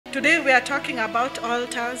Today we are talking about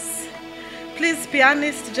altars. Please,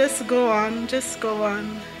 pianist, just go on,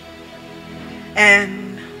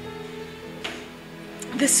 And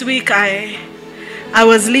this week I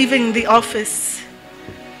was leaving the office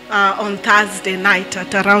on Thursday night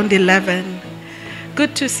at around 11.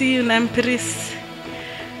 Good to see you, Nampiris.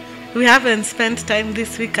 We haven't spent time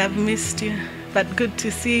this week, I've missed you. But good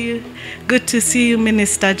to see you. Good to see you,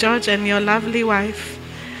 Minister George, and your lovely wife.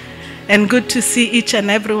 And good to see each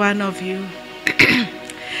and every one of you.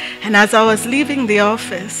 And as I was leaving the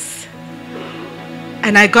office,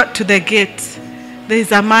 and I got to the gate,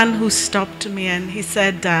 there's a man who stopped me and he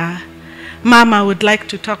said, Mom, I would like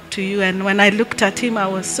to talk to you. And when I looked at him, I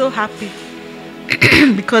was so happy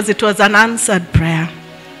because it was an answered prayer.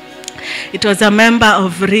 It was a member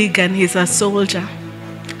of RIG and he's a soldier.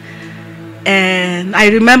 And I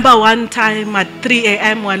remember one time at 3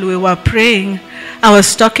 a.m. while we were praying, I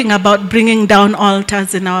was talking about bringing down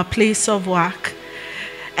altars in our place of work.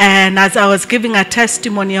 And as I was giving a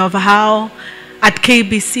testimony of how at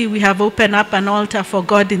KBC we have opened up an altar for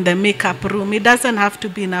God in the makeup room. It doesn't have to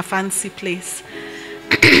be in a fancy place.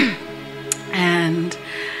 And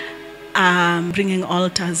bringing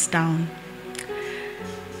altars down.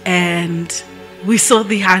 And we saw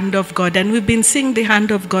the hand of God, and we've been seeing the hand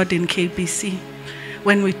of God in KBC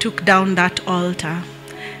when we took down that altar.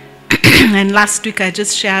 And last week I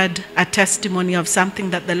just shared a testimony of something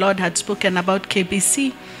that the Lord had spoken about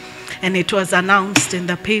KBC, and it was announced in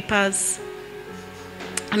the papers.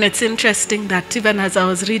 And it's interesting that even as I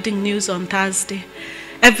was reading news on Thursday,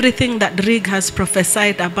 everything that RIG has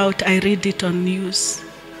prophesied about, I read it on news.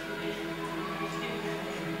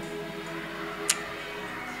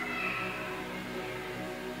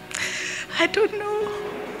 I don't know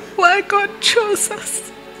why God chose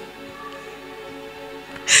us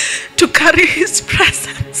to carry His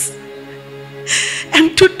presence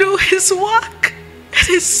and to do His work. It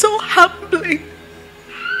is so humbling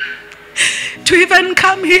to even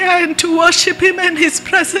come here and to worship Him and His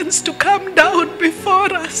presence to come down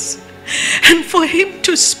before us and for Him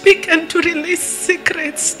to speak and to release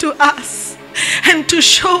secrets to us and to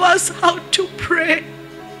show us how to pray.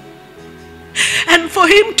 And for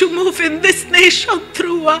Him to move in this nation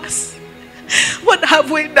through us. What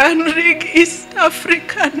have we done, RIG East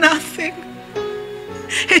Africa? Nothing.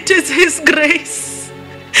 It is His grace.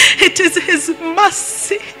 It is His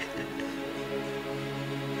mercy.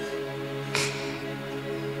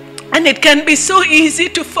 And it can be so easy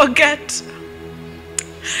to forget.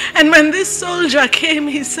 And when this soldier came,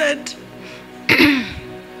 he said,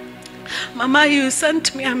 Mama, you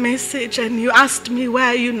sent me a message and you asked me, why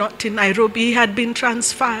are you not in Nairobi? He had been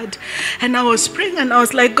transferred. And I was praying and I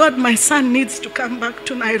was like, God, my son needs to come back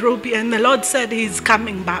to Nairobi. And the Lord said he's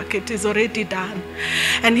coming back. It is already done.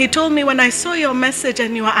 And he told me, when I saw your message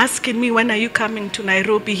and you were asking me, when are you coming to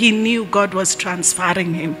Nairobi? He knew God was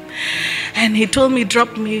transferring him. And he told me,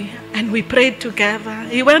 drop me. And we prayed together.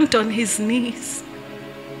 He went on his knees.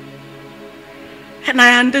 And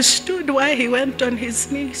I understood why he went on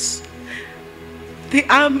his knees. The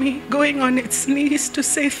army going on its knees to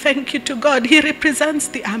say thank you to God. He represents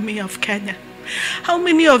the army of Kenya. How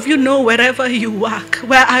many of you know wherever you work?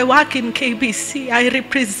 Where I work in KBC, I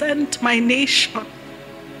represent my nation.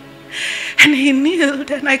 And he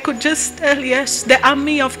kneeled, and I could just tell, yes, the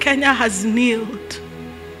army of Kenya has kneeled.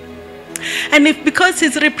 And if because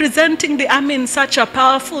he's representing the army in such a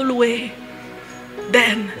powerful way,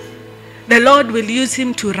 then the Lord will use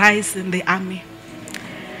him to rise in the army.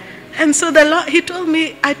 And so the Lord,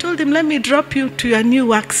 I told him, let me drop you to your new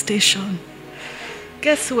workstation.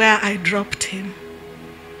 Guess where I dropped him?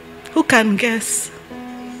 Who can guess?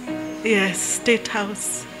 Yes, State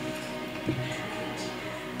House.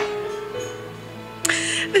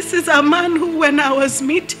 This is a man who, when I was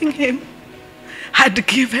meeting him, had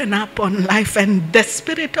given up on life, and the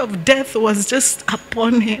spirit of death was just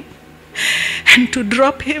upon him. And to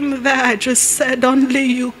drop him there, I just said, only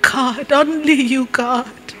you, God, only you, God.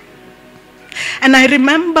 And I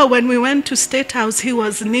remember when we went to State House, he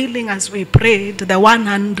was kneeling as we prayed, the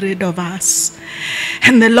 100 of us.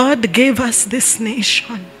 And the Lord gave us this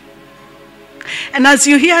nation. And as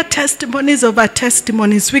you hear testimonies over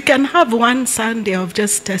testimonies, we can have one Sunday of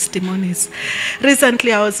just testimonies.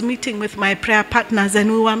 Recently, I was meeting with my prayer partners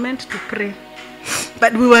and we were meant to pray.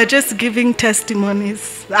 But we were just giving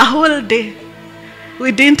testimonies the whole day.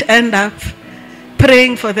 We didn't end up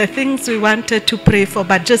praying for the things we wanted to pray for,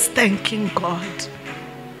 but just thanking God.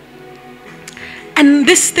 And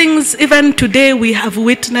these things, even today, we have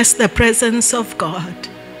witnessed the presence of God.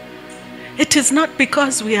 It is not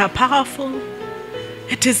because we are powerful.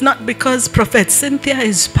 It is not because Prophet Cynthia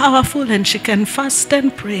is powerful and she can fast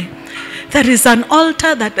and pray. There is an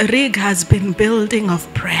altar that Rig has been building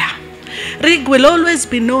of prayer. Rig will always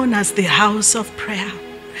be known as the house of prayer.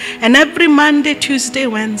 And every Monday, Tuesday,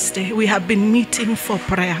 Wednesday, we have been meeting for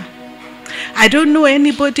prayer. I don't know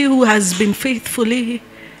anybody who has been faithfully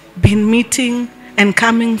meeting and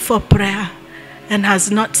coming for prayer and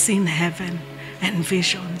has not seen heaven and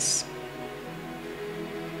visions.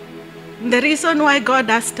 The reason why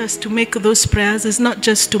God asked us to make those prayers is not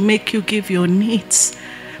just to make you give your needs,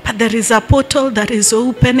 but there is a portal that is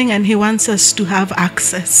opening and He wants us to have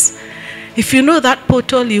access. If you know that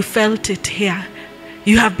portal, you felt it here.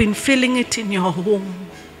 You have been feeling it in your home.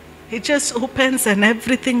 It just opens and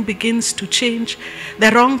everything begins to change.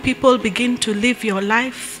 The wrong people begin to live your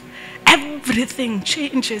life. Everything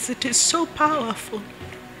changes. It is so powerful.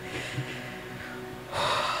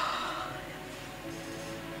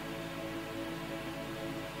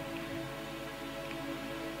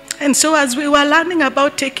 And so as we were learning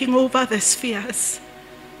about taking over the spheres,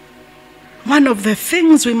 one of the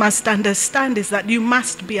things we must understand is that you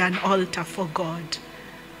must be an altar for God.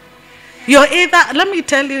 You're either, let me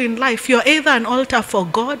tell you in life, you're either an altar for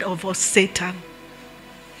God or for Satan.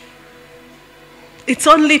 It's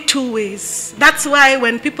only two ways. That's why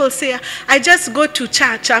when people say, I just go to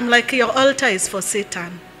church, I'm like, your altar is for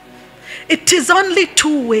Satan. It is only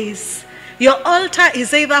two ways. Your altar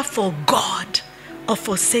is either for God or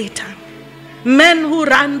for Satan. Men who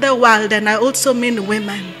run the world, and I also mean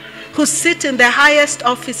women, who sit in the highest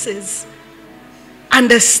offices,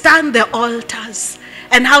 understand the altars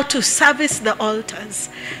and how to service the altars.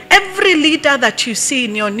 Every leader that you see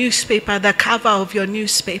in your newspaper, the cover of your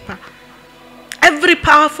newspaper, every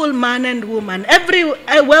powerful man and woman, every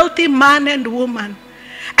wealthy man and woman,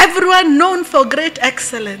 everyone known for great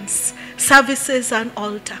excellence, services an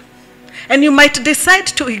altar. And you might decide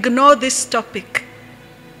to ignore this topic,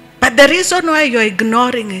 but the reason why you're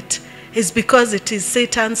ignoring it is because it is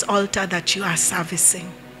Satan's altar that you are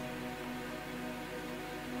servicing.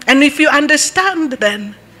 And if you understand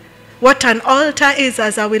then what an altar is,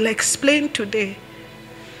 as I will explain today,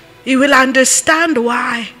 you will understand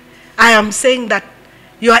why I am saying that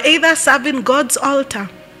you are either serving God's altar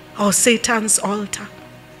or Satan's altar.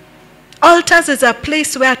 Altars is a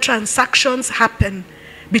place where transactions happen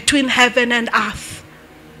between heaven and earth.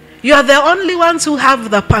 You are the only ones who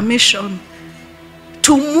have the permission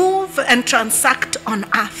to move and transact on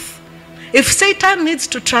earth. If Satan needs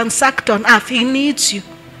to transact on earth, he needs you.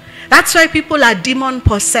 That's why people are demon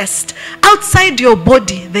possessed. Outside your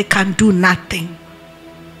body, they can do nothing.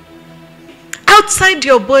 Outside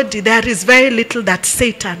your body, there is very little that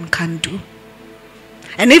Satan can do.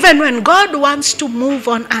 And even when God wants to move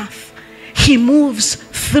on earth, He moves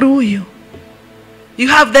through you. You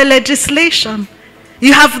have the legislation.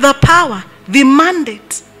 You have the power, the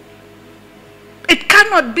mandate. It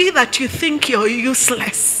cannot be that you think you're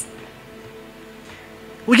useless.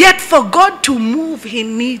 Yet for God to move, He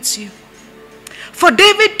needs you. For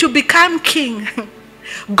David to become king,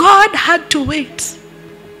 God had to wait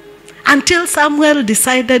until Samuel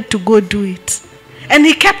decided to go do it. And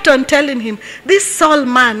he kept on telling him, this Saul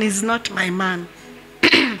man is not my man.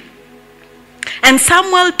 And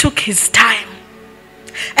Samuel took his time.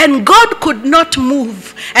 And God could not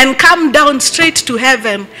move and come down straight to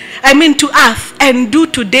heaven, to earth, and do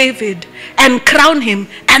to David and crown him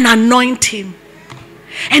and anoint him.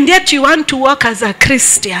 And yet you want to walk as a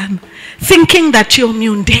Christian thinking that you're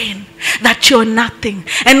mundane, that you're nothing.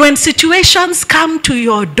 And when situations come to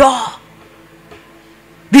your door,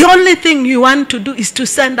 the only thing you want to do is to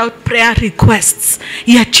send out prayer requests,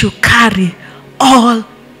 yet you carry all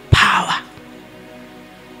power.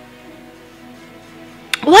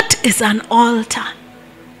 What is an altar?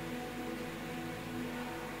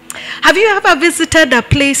 Have you ever visited a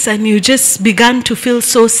place and you just began to feel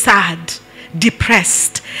so sad,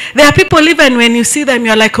 depressed? There are people, even when you see them,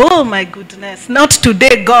 you're like, oh my goodness, not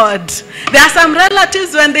today, God. There are some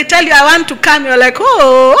relatives, when they tell you, I want to come, you're like,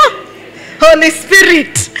 oh, Holy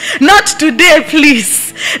Spirit, not today,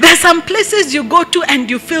 please. There are some places you go to and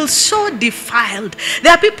you feel so defiled.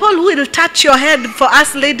 There are people who will touch your head for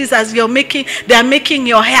us ladies as they are making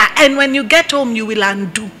your hair. And when you get home, you will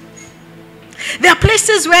undo. There are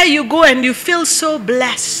places where you go and you feel so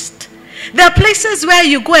blessed. There are places where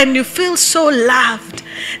you go and you feel so loved.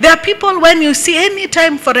 There are people when you see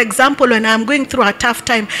anytime, for example, when I'm going through a tough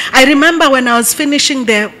time. I remember when I was finishing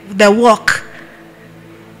the walk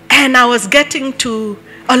and I was getting to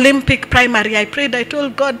Olympic Primary, I prayed, I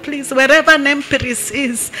told God, please, wherever Nempiris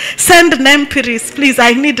is, send Nempiris, please,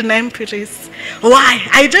 I need Nempiris. Why?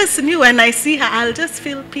 I just knew when I see her, I'll just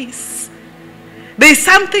feel peace. There's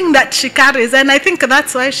something that she carries, and I think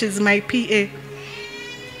that's why she's my PA.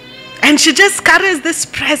 And she just carries this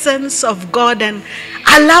presence of God and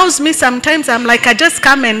allows me sometimes, I'm like, I just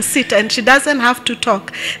come and sit and she doesn't have to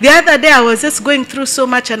talk. The other day I was just going through so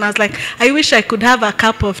much and I was like, I wish I could have a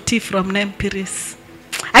cup of tea from Nempiris.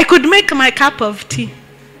 I could make my cup of tea.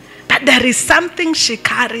 But there is something she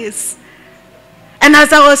carries. And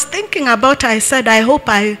as I was thinking about her, I said, I hope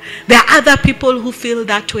there are other people who feel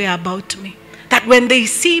that way about me. That when they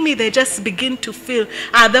see me, they just begin to feel.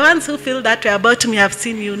 The ones who feel that way about me, I've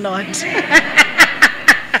seen you not.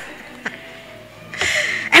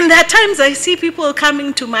 And there are times I see people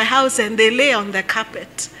coming to my house and they lay on the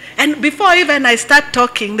carpet. And before even I start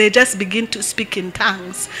talking, they just begin to speak in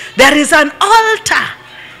tongues. There is an altar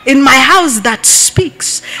in my house that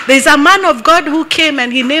speaks. There's a man of God who came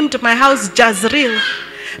and he named my house Jazreel.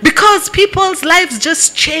 Because people's lives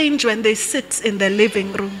just change when they sit in the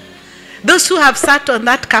living room. Those who have sat on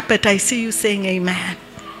that carpet, I see you saying amen.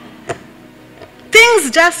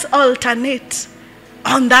 Things just alternate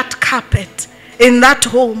on that carpet, in that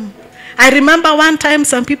home. I remember one time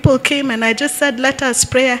some people came and I just said, let us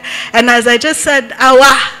pray. And as I just said,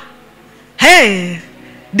 hey,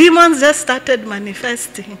 demons just started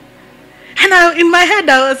manifesting. And in my head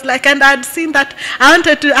I was like, and I'd seen that, I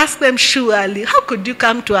wanted to ask them, surely, how could you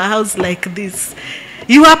come to a house like this?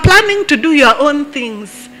 You are planning to do your own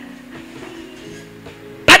things.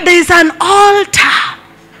 But there is an altar.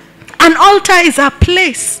 An altar is a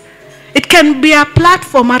place. It can be a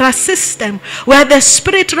platform or a system where the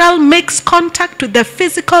spirit realm makes contact with the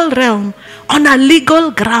physical realm on a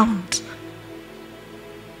legal ground.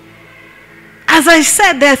 As I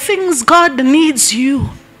said, there are things God needs you.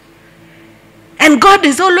 And God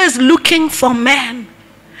is always looking for men.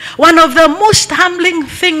 One of the most humbling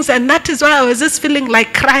things, and that is why I was just feeling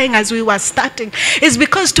like crying as we were starting, is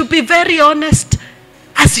because, to be very honest,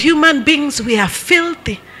 as human beings, we are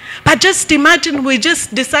filthy. But just imagine we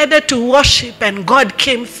just decided to worship and God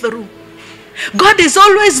came through. God is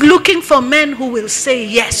always looking for men who will say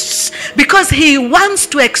yes, because he wants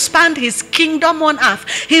to expand his kingdom on earth.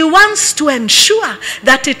 He wants to ensure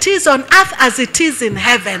that it is on earth as it is in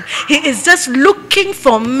heaven. He is just looking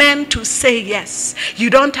for men to say yes.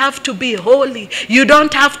 You don't have to be holy. You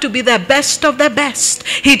don't have to be the best of the best.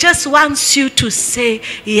 He just wants you to say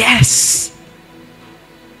yes.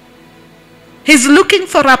 He's looking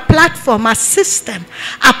for a platform, a system,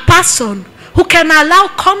 a person who can allow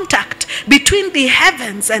contact between the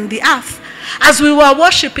heavens and the earth. As we were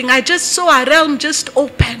worshiping, I just saw a realm just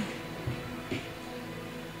open.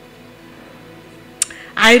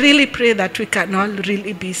 I really pray that we can all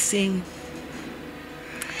really be seeing,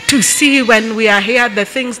 to see when we are here the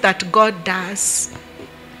things that God does.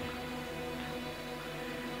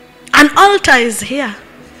 An altar is here.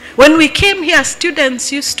 When we came here,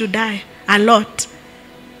 students used to die a lot.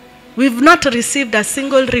 We've not received a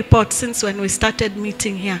single report since when we started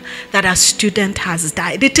meeting here that a student has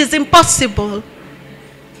died. It is impossible.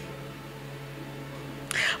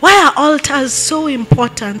 Why are altars so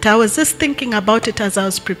important? I was just thinking about it as I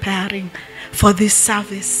was preparing for this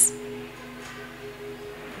service.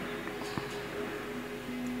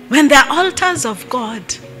 When there are altars of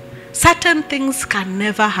God, certain things can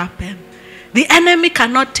never happen. The enemy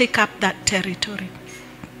cannot take up that territory.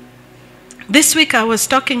 This week I was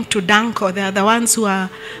talking to Danko. They are the ones who are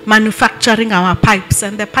manufacturing our pipes,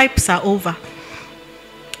 and the pipes are over.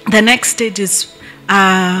 The next stage is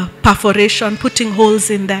perforation, putting holes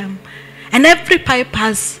in them. And every pipe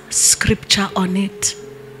has scripture on it.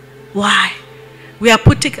 Why? We are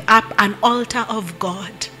putting up an altar of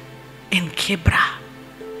God in KIBRA,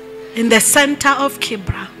 in the center of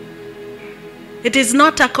KIBRA. It is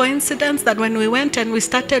not a coincidence that when we went and we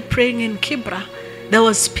started praying in KIBRA, there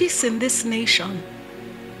was peace in this nation.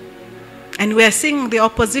 And we are seeing the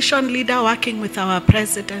opposition leader working with our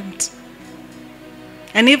president.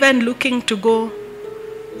 And even looking to go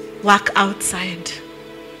work outside.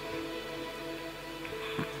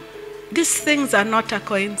 These things are not a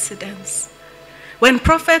coincidence. When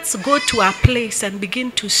prophets go to a place and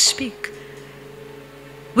begin to speak,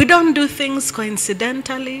 we don't do things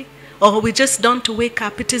coincidentally, or we just don't wake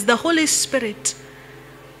up. It is the Holy Spirit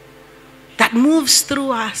that moves through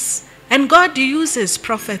us. And God uses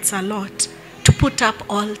prophets a lot to put up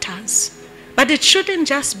altars. But it shouldn't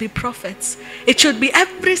just be prophets. It should be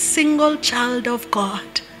every single child of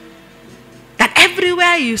God. That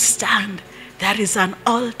everywhere you stand, there is an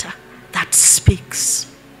altar that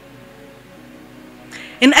speaks.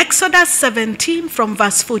 In Exodus 17, from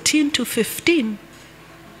verse 14 to 15,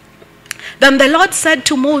 then the Lord said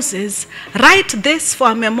to Moses, write this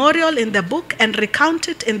for a memorial in the book and recount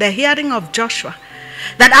it in the hearing of Joshua,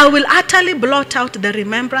 that I will utterly blot out the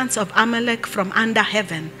remembrance of Amalek from under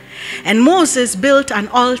heaven. And Moses built an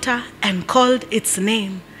altar and called its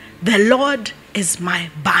name, The Lord is my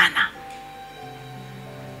banner.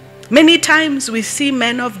 Many times we see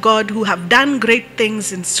men of God who have done great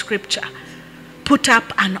things in Scripture put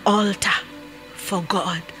up an altar for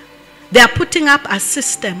God. They are putting up a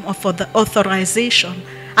system of the authorization.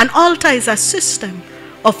 An altar is a system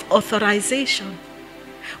of authorization.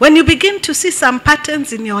 When you begin to see some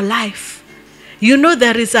patterns in your life, you know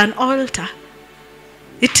there is an altar.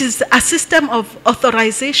 It is a system of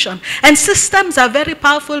authorization. And systems are very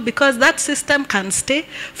powerful because that system can stay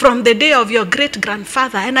from the day of your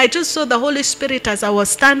great-grandfather. And I just saw the Holy Spirit as I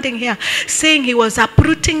was standing here saying he was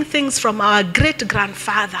uprooting things from our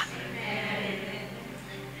great-grandfather.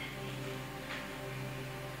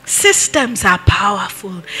 Systems are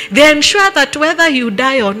powerful. They ensure that whether you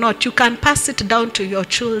die or not, you can pass it down to your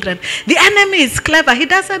children. The enemy is clever. He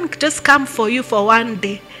doesn't just come for you for one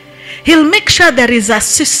day. He'll make sure there is a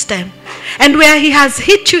system. And where he has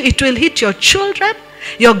hit you, it will hit your children,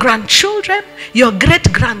 your grandchildren, your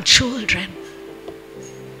great-grandchildren.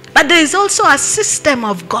 But there is also a system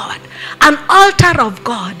of God, an altar of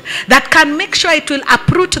God that can make sure it will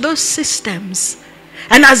uproot those systems.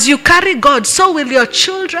 And as you carry God, so will your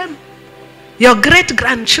children, your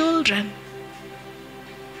great-grandchildren.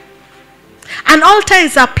 An altar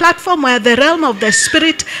is a platform where the realm of the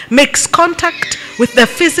spirit makes contact with the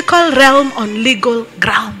physical realm on legal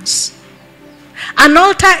grounds. An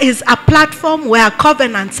altar is a platform where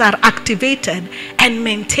covenants are activated and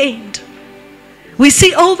maintained. We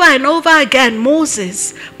see over and over again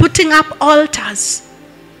Moses putting up altars.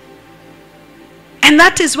 And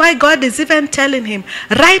that is why God is even telling him,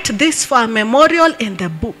 write this for a memorial in the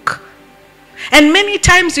book. And many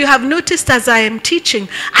times you have noticed as I am teaching,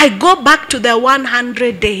 I go back to the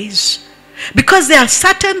 100 days. Because there are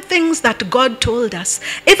certain things that God told us.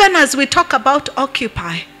 Even as we talk about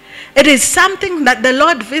Occupy, it is something that the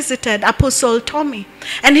Lord visited Apostle Tommy.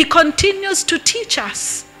 And he continues to teach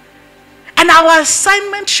us. And our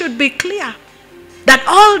assignment should be clear. That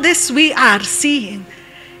all this we are seeing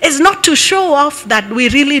is not to show off that we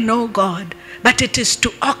really know God, but it is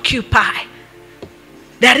to occupy.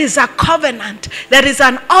 There is a covenant. There is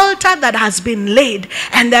an altar that has been laid,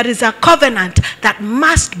 and there is a covenant that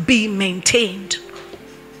must be maintained.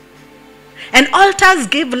 And altars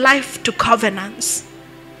give life to covenants.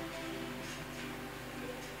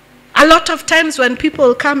 A lot of times when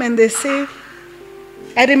people come and they say,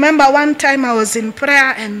 I remember one time I was in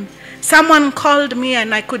prayer and someone called me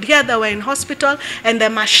and I could hear they were in hospital and the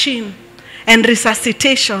machine and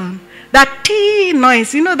resuscitation. That tea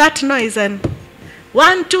noise, you know that noise, and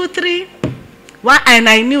 1, 2, 3, and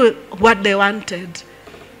I knew what they wanted.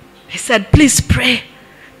 He said, please pray.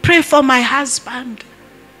 Pray for my husband.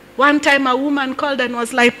 One time a woman called and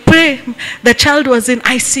was like, pray. The child was in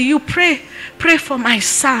ICU. Pray. Pray for my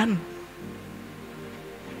son.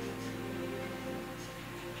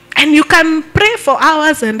 And you can pray for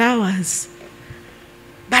hours and hours.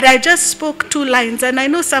 But I just spoke 2 lines. And I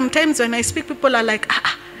know sometimes when I speak, people are like,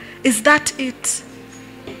 is that it?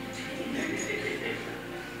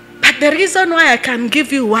 But the reason why I can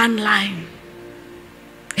give you 1 line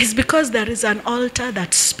is because there is an altar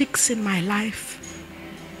that speaks in my life.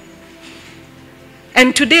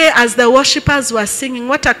 And today, as the worshipers were singing,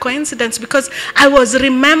 what a coincidence, because I was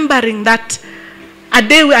remembering that a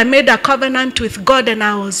day I made a covenant with God and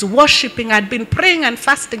I was worshiping. I'd been praying and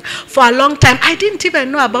fasting for a long time. I didn't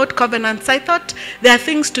even know about covenants. I thought there are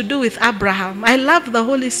things to do with Abraham. I love the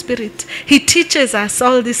Holy Spirit. He teaches us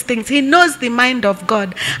all these things. He knows the mind of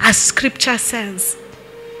God, as Scripture says.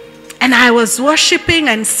 And I was worshiping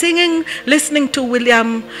and singing, listening to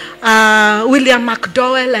William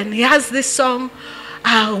McDowell, and he has this song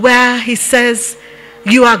where he says,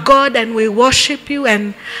 you are God and we worship you.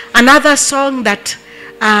 And another song that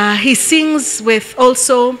he sings with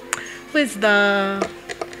also, who is the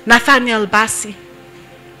Nathaniel Bassey.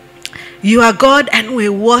 You are God and we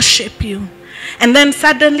worship you. And then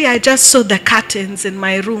suddenly I just saw the curtains in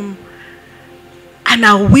my room and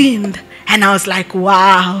a wind. And I was like,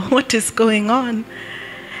 wow, what is going on?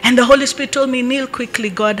 And the Holy Spirit told me, kneel quickly,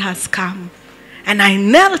 God has come. And I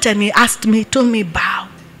knelt and he asked me, told me, bow.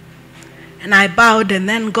 And I bowed, and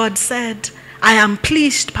then God said, I am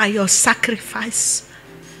pleased by your sacrifice.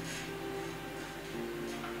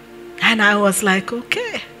 And I was like,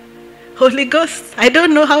 okay, Holy Ghost, I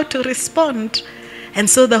don't know how to respond. And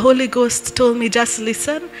so the Holy Ghost told me, just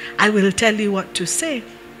listen, I will tell you what to say.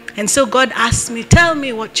 And so God asked me, tell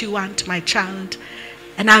me what you want, my child,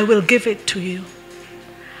 and I will give it to you.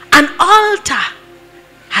 An altar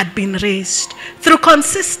had been raised through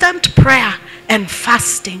consistent prayer and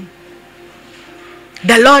fasting.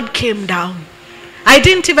 The Lord came down. I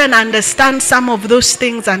didn't even understand some of those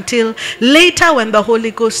things until later when the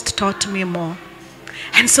Holy Ghost taught me more.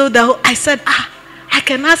 And so I said, I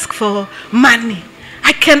can ask for money.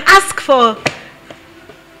 I can ask for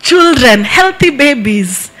children, healthy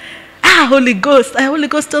babies. Holy Ghost. The Holy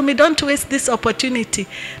Ghost told me, don't waste this opportunity.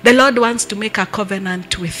 The Lord wants to make a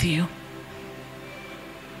covenant with you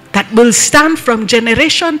that will stand from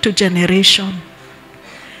generation to generation.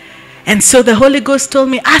 And so the Holy Ghost told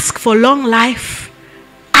me, ask for long life,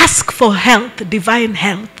 ask for health, divine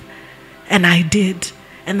health. And I did.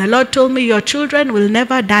 And the Lord told me, your children will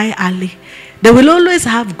never die early. They will always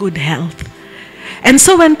have good health. And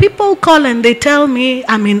so when people call and they tell me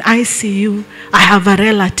I'm in ICU, I have a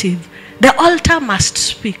relative, the altar must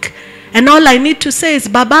speak. And all I need to say is,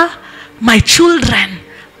 Baba, my children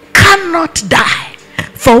cannot die,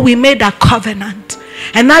 for we made a covenant.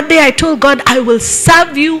 And that day I told God, I will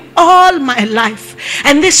serve you all my life.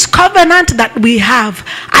 And this covenant that we have,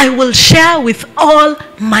 I will share with all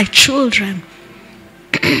my children.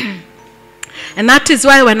 And that is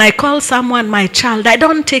why when I call someone my child, I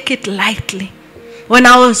don't take it lightly. When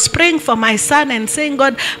I was praying for my son and saying,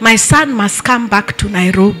 God, my son must come back to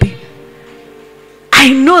Nairobi,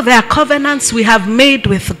 I know there are covenants we have made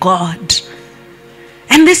with God.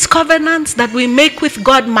 And these covenants that we make with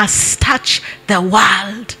God must touch the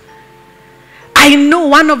world. I know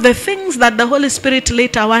one of the things that the Holy Spirit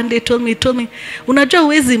later one day told me, unajua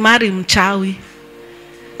huwezi marry mchawi.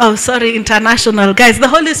 Oh, sorry, international guys. The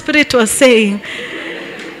Holy Spirit was saying,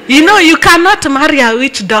 you know, you cannot marry a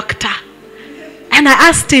witch doctor. And I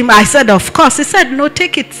asked him, I said, of course. He said, no,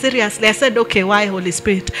 take it seriously. I said, okay, why, Holy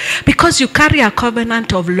Spirit? Because you carry a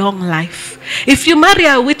covenant of long life. If you marry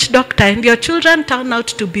a witch doctor and your children turn out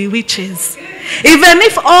to be witches, even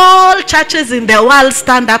if all churches in the world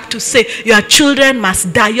stand up to say, your children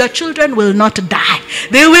must die, your children will not die.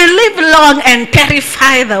 They will live long and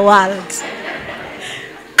terrify the world.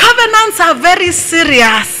 Covenants are very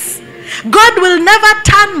serious. God will never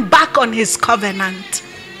turn back on his covenant.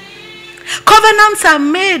 Covenants are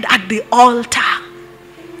made at the altar.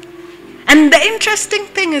 And the interesting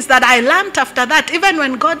thing is that I learned after that, even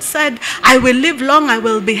when God said, I will live long, I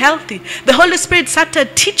will be healthy, the Holy Spirit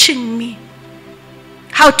started teaching me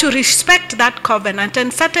how to respect that covenant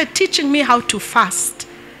and started teaching me how to fast.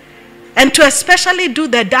 And to especially do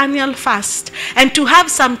the Daniel fast. And to have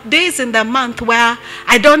some days in the month where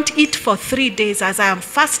I don't eat for 3 days as I am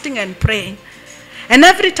fasting and praying. And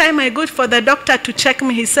every time I go for the doctor to check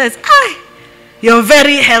me, he says, you're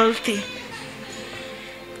very healthy.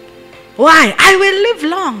 Why? I will live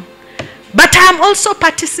long. But I am also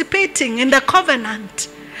participating in the covenant.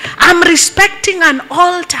 I'm respecting an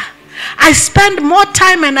altar. I spend more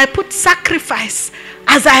time and I put sacrifice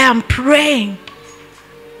as I am praying.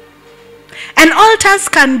 And altars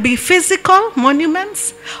can be physical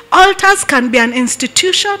monuments. Altars can be an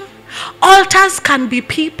institution. Altars can be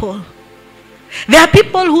people. There are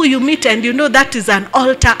people who you meet and you know that is an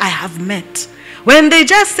altar I have met. When they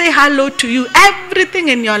just say hello to you, everything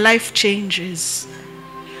in your life changes.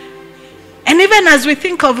 And even as we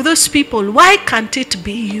think of those people, why can't it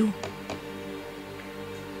be you?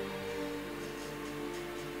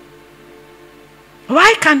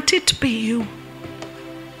 Why can't it be you?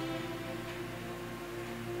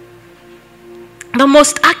 The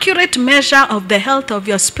most accurate measure of the health of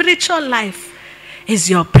your spiritual life is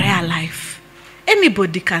your prayer life.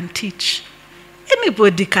 Anybody can teach.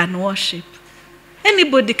 Anybody can worship.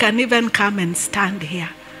 Anybody can even come and stand here.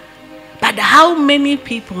 But how many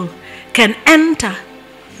people can enter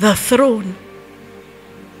the throne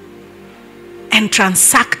and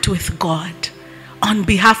transact with God on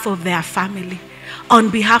behalf of their family, on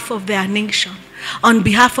behalf of their nation, on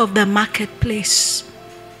behalf of the marketplace?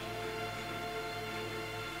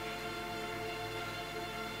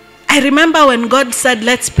 I remember when God said,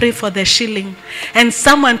 let's pray for the shilling. And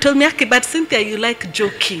someone told me, okay, but Cynthia, you like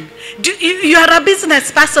joking. You are a business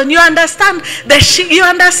person. You understand you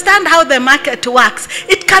understand how the market works.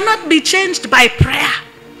 It cannot be changed by prayer.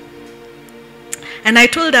 And I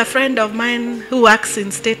told a friend of mine who works in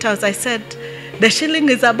State House, I said, the shilling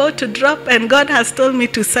is about to drop and God has told me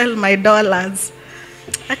to sell my dollars.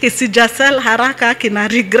 Okay, sija sell haraka, kina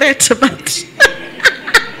regret, but...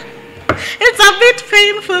 It's a bit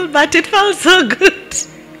painful, but it felt so good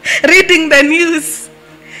reading the news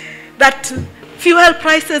that fuel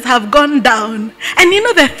prices have gone down. And you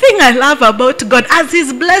know the thing I love about God, as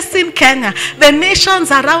he's blessing Kenya, the nations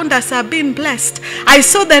around us are being blessed. I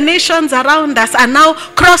saw the nations around us are now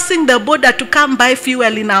crossing the border to come buy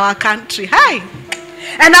fuel in our country. Hi!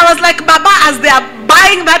 And I was like, Baba, as they are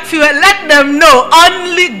buying that fuel, let them know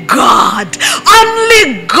only God,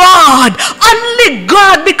 only God, only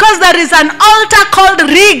God, because there is an altar called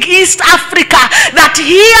Rig East Africa that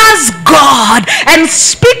hears God and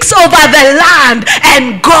speaks over the land,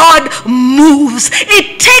 and God moves.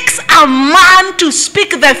 It takes a man to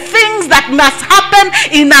speak the things that must happen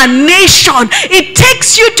in a nation. It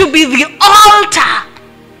takes you to be the altar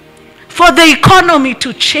for the economy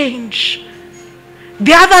to change.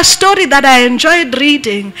 The other story that I enjoyed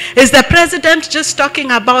reading is the president just talking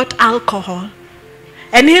about alcohol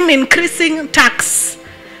and him increasing tax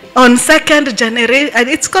on second generation, and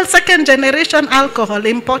it's called second generation alcohol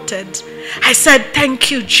imported. I said, thank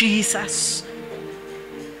you, Jesus.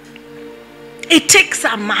 It takes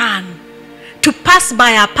a man to pass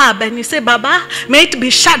by a pub and you say, Baba, may it be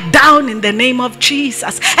shut down in the name of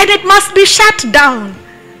Jesus. And it must be shut down.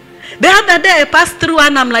 The other day I passed through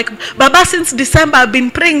and I'm like, Baba, since December I've been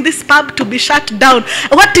praying this pub to be shut down.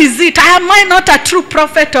 What is it? Am I not a true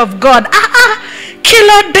prophet of God?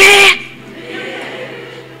 Kilo day.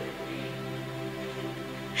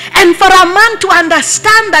 And for a man to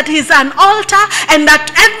understand that he's an altar and that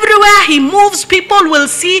everywhere he moves, people will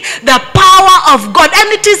see the power of God. And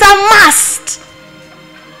it is a must.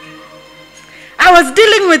 I was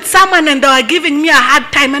dealing with someone and they were giving me a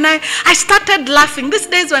hard time, and I started laughing. These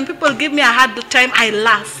days when people give me a hard time, I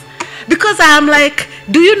laugh. Because I am like,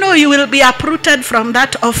 do you know you will be uprooted from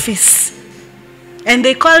that office? And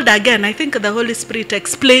they called again. I think the Holy Spirit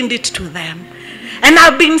explained it to them. And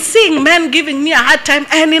I've been seeing men giving me a hard time,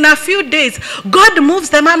 and in a few days, God moves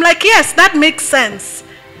them. I'm like, yes, that makes sense.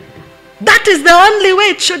 That is the only way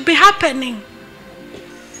it should be happening.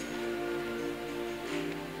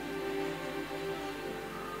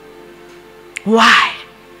 Why?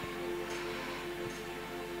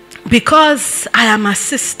 Because I am a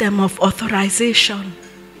system of authorization.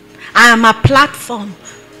 I am a platform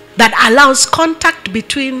that allows contact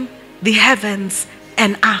between the heavens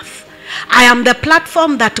and earth. I am the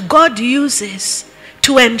platform that God uses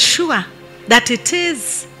to ensure that it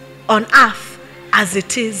is on earth as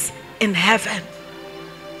it is in heaven.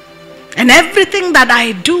 And everything that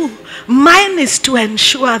I do, mine is to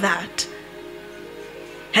ensure that.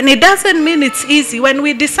 And it doesn't mean it's easy. When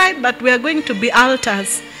we decide that we are going to be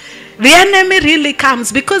altars, the enemy really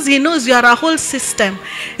comes because he knows you are a whole system.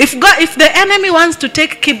 If the enemy wants to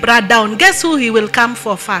take KIBRA down, guess who he will come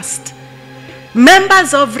for first?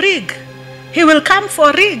 Members of RIG. He will come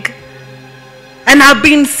for RIG. And I've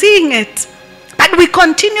been seeing it. But we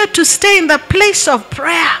continue to stay in the place of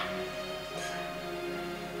prayer.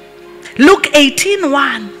 Luke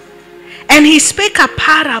 18:1. And he spake a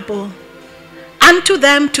parable unto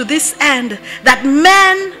them to this end, that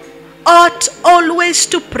men ought always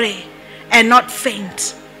to pray and not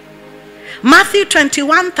faint. Matthew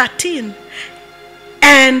 21:13.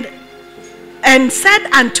 And said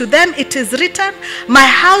unto them, it is written, my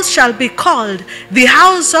house shall be called the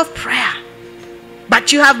house of prayer,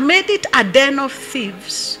 but you have made it a den of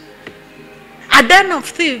thieves. A den of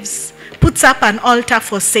thieves puts up an altar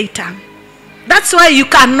for Satan. That's why you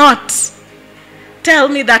cannot tell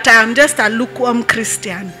me that I am just a lukewarm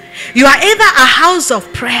Christian. You are either a house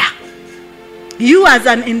of prayer, you as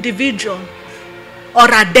an individual, or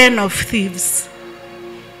a den of thieves.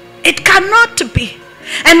 It cannot be.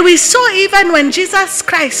 And we saw even when Jesus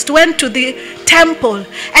Christ went to the temple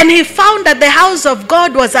and he found that the house of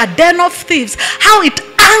God was a den of thieves, how it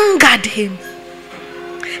angered him.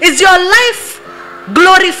 Is your life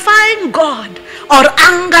glorifying God or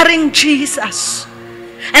angering Jesus?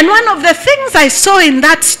 And one of the things I saw in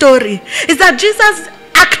that story is that Jesus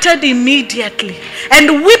acted immediately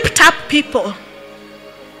and whipped up people.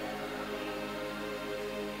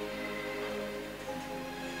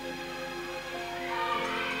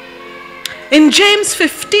 In James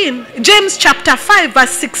chapter 5, verse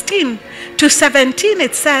 16 to 17,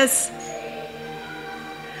 it says,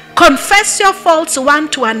 confess your faults one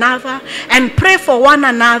to another and pray for one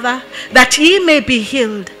another that ye may be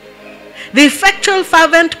healed. The effectual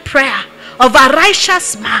fervent prayer of a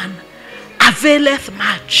righteous man availeth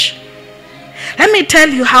much. Let me tell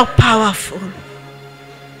you how powerful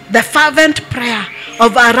the fervent prayer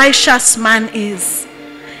of a righteous man is.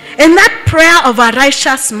 In that prayer of a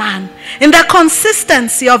righteous man, in the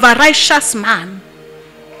consistency of a righteous man,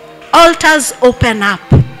 altars open up.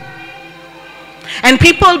 And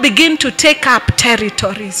people begin to take up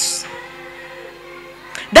territories.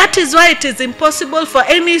 That is why it is impossible for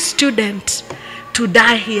any student to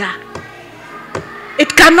die here. It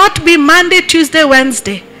cannot be Monday, Tuesday,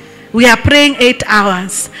 Wednesday. We are praying 8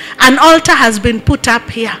 hours. An altar has been put up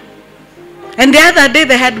here. And the other day,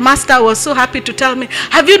 the headmaster was so happy to tell me,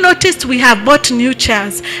 have you noticed we have bought new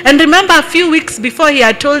chairs? And remember, a few weeks before, he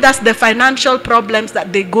had told us the financial problems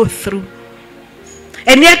that they go through.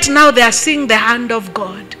 And yet now they are seeing the hand of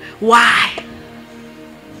God. Why?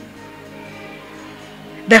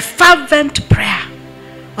 The fervent prayer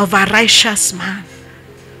of a righteous man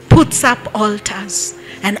puts up altars,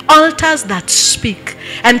 and altars that speak.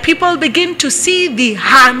 And people begin to see the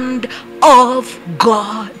hand of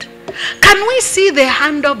God. Can we see the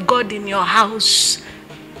hand of God in your house?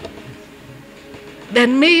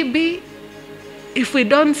 Then maybe if we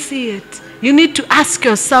don't see it, you need to ask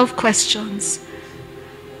yourself questions.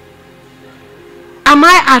 Am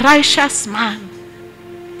I a righteous man?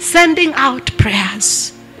 Sending out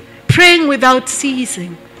prayers, praying without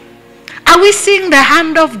ceasing. Are we seeing the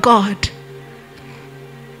hand of God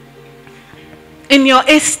in your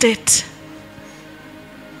estate?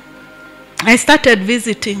 I started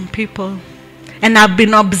visiting people, and I've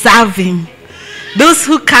been observing those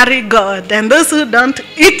who carry God and those who don't.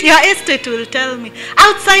 Your estate will tell me.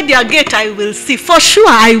 Outside your gate I will see. For sure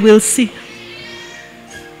I will see.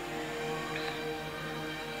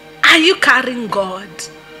 Are you carrying God?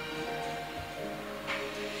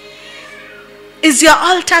 Is your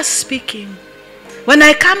altar speaking? When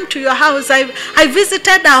I come to your house, I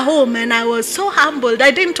visited a home and I was so humbled.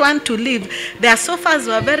 I didn't want to leave. Their sofas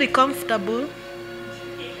were very comfortable.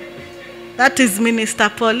 That is Minister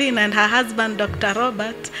Pauline and her husband, Dr.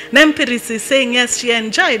 Robert. Nempiris is saying, yes, she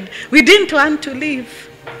enjoyed. We didn't want to leave.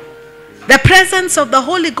 The presence of the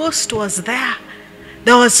Holy Ghost was there.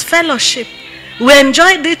 There was fellowship. We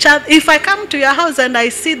enjoyed each other. If I come to your house and I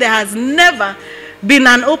see there has never been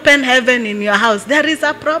an open heaven in your house, there is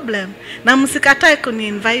a problem. Na msikatae kuni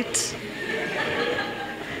invite.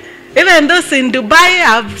 Even those in Dubai,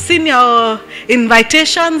 I've seen your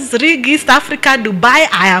invitations. Rig East Africa, Dubai,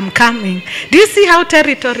 I am coming. Do you see how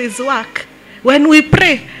territories work? When we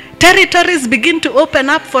pray, territories begin to open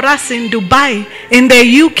up for us in Dubai, in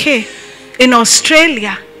the UK, in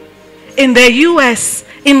Australia, in the US,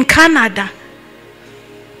 in Canada.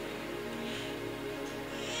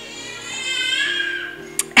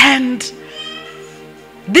 And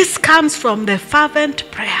this comes from the fervent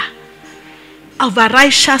prayer of a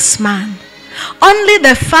righteous man. Only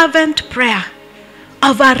the fervent prayer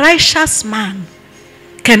of a righteous man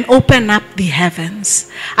can open up the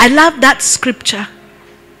heavens. I love that scripture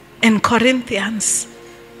in Corinthians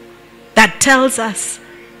that tells us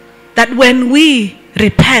that when we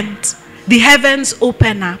repent, the heavens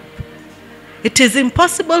open up. It is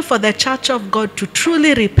impossible for the church of God to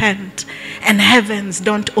truly repent and heavens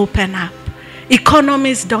don't open up.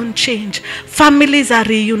 Economies don't change. Families are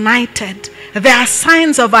reunited. There are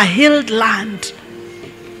signs of a healed land.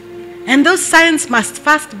 And those signs must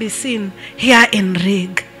first be seen here in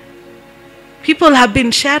Rig. People have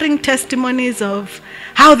been sharing testimonies of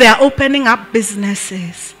how they are opening up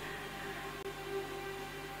businesses.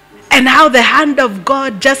 And how the hand of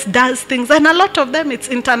God just does things. And a lot of them, it's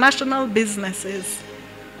international businesses.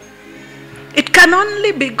 It can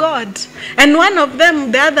only be God. And one of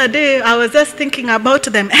them, the other day, I was just thinking about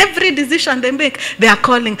them. Every decision they make, they are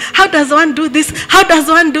calling. How does one do this? How does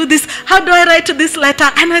one do this? How do I write this letter?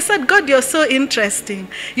 And I said, God, you're so interesting.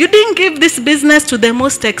 You didn't give this business to the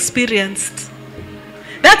most experienced.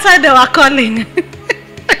 That's why they were calling.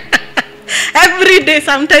 Every day,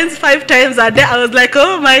 sometimes 5 times a day, I was like,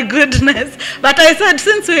 oh my goodness. But I said,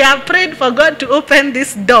 since we have prayed for God to open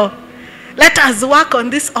this door, let us work on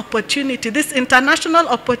this opportunity, this international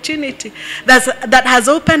opportunity that has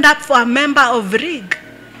opened up for a member of RIG.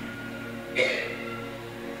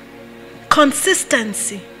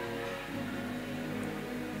 Consistency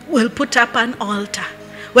will put up an altar.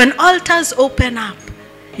 When altars open up,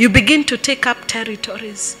 you begin to take up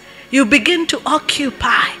territories. You begin to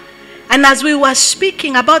occupy. And as we were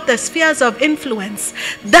speaking about the spheres of influence,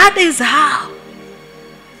 that is how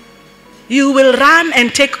you will run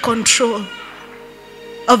and take control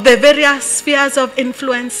of the various spheres of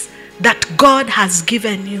influence that God has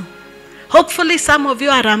given you. Hopefully some of you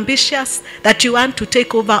are ambitious that you want to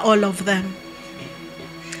take over all of them,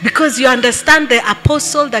 because you understand the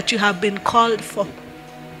apostle that you have been called for.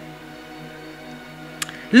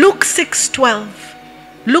 Luke 6:12.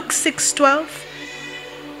 Luke 6:12.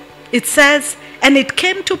 It says, and it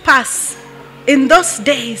came to pass in those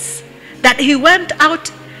days that he went out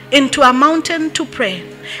into a mountain to pray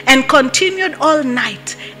and continued all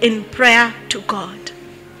night in prayer to God.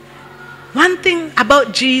 One thing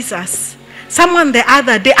about Jesus, someone the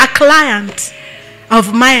other day, a client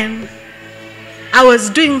of mine, I was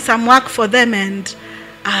doing some work for them and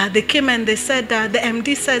they came and they said, the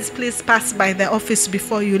MD says, please pass by the office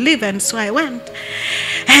before you leave. And so I went.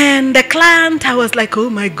 And the client, I was like, oh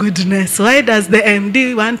my goodness, why does the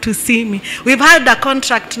MD want to see me? We've had a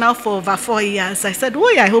contract now for over 4 years. I said, oh,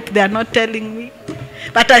 I hope they are not telling me.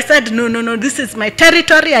 But I said, no, this is my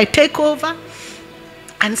territory. I take over.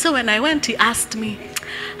 And so when I went, he asked me,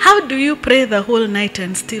 how do you pray the whole night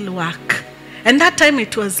and still work? And that time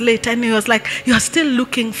it was late, and he was like, you're still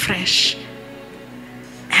looking fresh.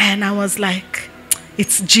 And I was like,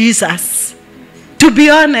 it's Jesus. To be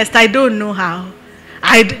honest, I don't know how.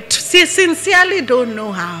 I sincerely don't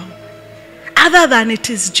know how. Other than it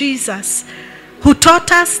is Jesus who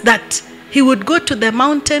taught us that he would go to the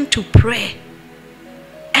mountain to pray.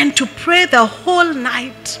 And to pray the whole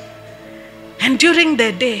night. And during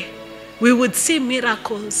the day, we would see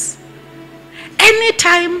miracles.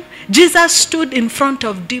 Anytime Jesus stood in front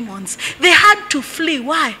of demons, they had to flee.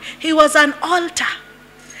 Why? He was an altar.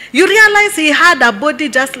 You realize he had a body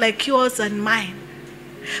just like yours and mine.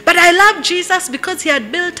 But I love Jesus because he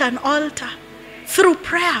had built an altar through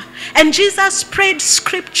prayer. And Jesus prayed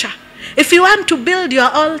scripture. If you want to build your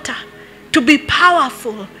altar to be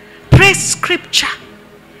powerful, pray scripture.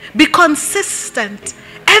 Be consistent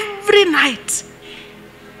every night.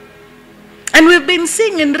 And we've been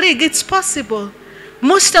seeing in Rig, it's possible.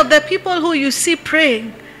 Most of the people who you see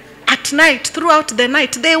praying at night, throughout the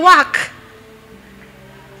night, they work.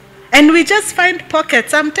 And we just find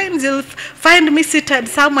pockets. Sometimes you'll find me seated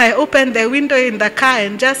somewhere, open the window in the car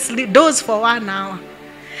and just doze for 1 hour.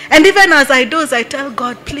 And even as I doze, I tell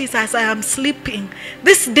God, please, as I am sleeping,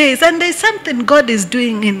 these days, and there's something God is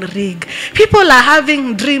doing in Rig. People are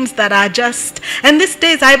having dreams that are just, and these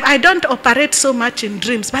days, I don't operate so much in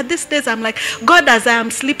dreams, but these days I'm like, God, as I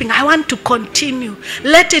am sleeping, I want to continue.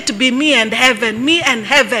 Let it be me and heaven, me and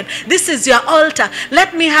heaven. This is your altar.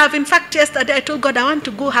 Let me have, in fact, yesterday I told God, I want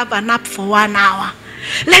to go have a nap for 1 hour.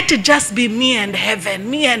 Let it just be me and heaven,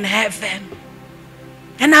 me and heaven.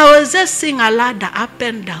 And I was just seeing a ladder up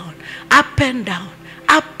and down, up and down,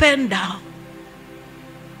 up and down.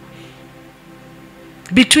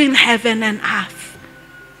 Between heaven and earth.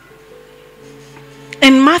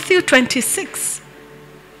 In Matthew 26,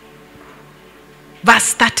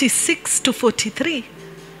 verse 36 to 43.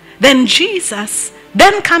 Then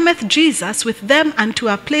cometh Jesus with them unto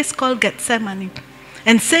a place called Gethsemane,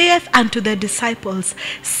 and saith unto the disciples,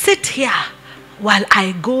 sit here while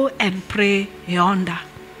I go and pray yonder.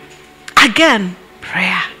 Again,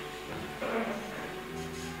 prayer.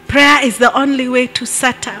 Prayer is the only way to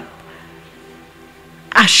set up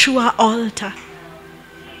a sure altar.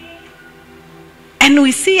 And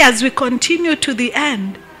we see as we continue to the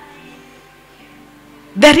end,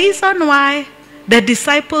 the reason why the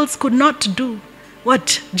disciples could not do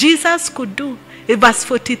what Jesus could do. In verse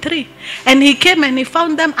 43, and he came and he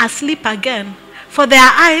found them asleep again, for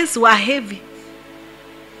their eyes were heavy.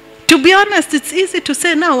 To be honest, it's easy to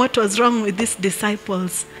say now what was wrong with these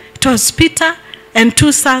disciples. It was Peter and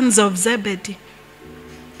 2 sons of Zebedee.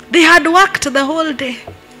 They had worked the whole day.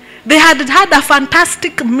 They had had a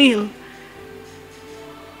fantastic meal.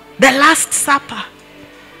 The Last Supper.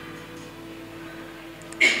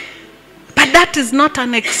 But that is not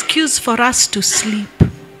an excuse for us to sleep.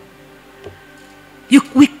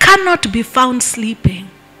 We cannot be found sleeping.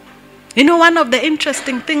 You know, one of the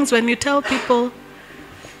interesting things when you tell people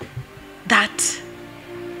that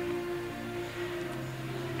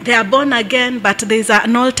they are born again, but there's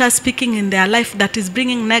an altar speaking in their life that is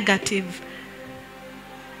bringing negative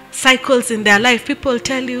cycles in their life, people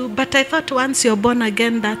tell you, but I thought once you're born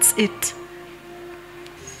again, that's it.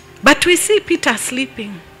 But we see Peter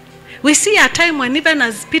sleeping. We see a time when even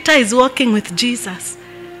as Peter is walking with Jesus,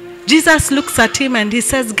 Jesus looks at him and he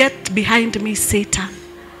says, get behind me, Satan.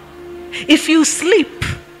 If you sleep,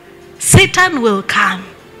 Satan will come.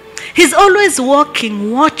 He's always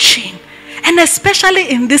walking, watching. And especially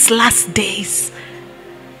in these last days,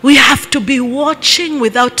 we have to be watching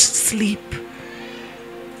without sleep.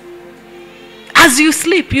 As you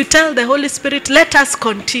sleep, you tell the Holy Spirit, let us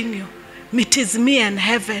continue. It is me and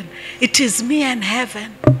heaven. It is me and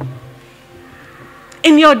heaven.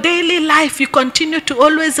 In your daily life, you continue to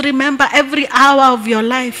always remember every hour of your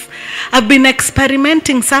life. I've been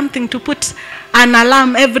experimenting something to put an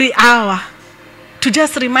alarm every hour to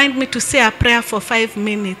just remind me to say a prayer for 5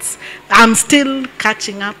 minutes. I'm still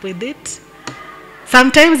catching up with it.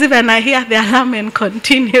 Sometimes even I hear the alarm and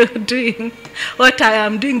continue doing what I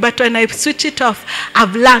am doing. But when I switch it off,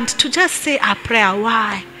 I've learned to just say a prayer.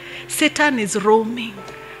 Why? Satan is roaming,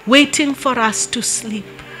 waiting for us to sleep.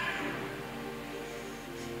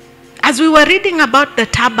 As we were reading about the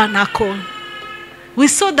tabernacle, We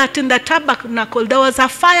saw that in the tabernacle there was a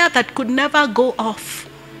fire that could never go off.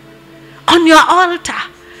 On your altar,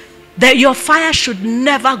 that your fire should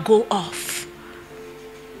never go off.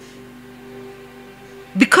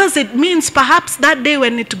 Because it means perhaps that day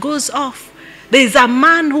when it goes off, there is a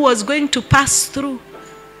man who was going to pass through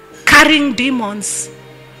carrying demons.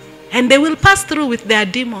 And they will pass through with their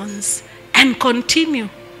demons and continue.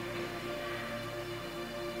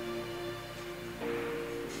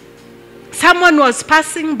 Someone was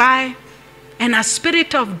passing by and a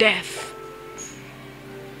spirit of death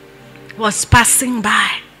was passing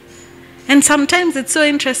by. And sometimes it's so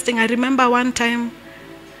interesting. I remember one time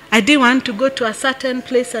I didn't want to go to a certain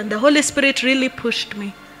place and the Holy Spirit really pushed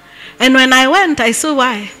me. And when I went, I saw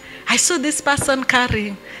why. I saw this person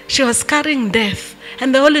carrying. She was carrying death.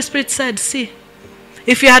 And the Holy Spirit said, see,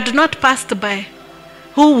 if you had not passed by,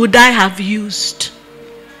 who would I have used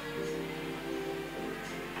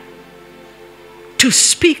to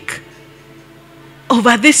speak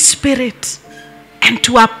over this spirit and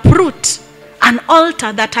to uproot an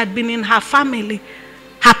altar that had been in her family?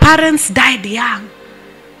 Her parents died young.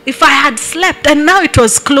 If I had slept, and now it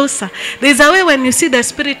was closer. There's a way when you see the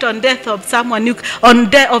spirit on death of someone,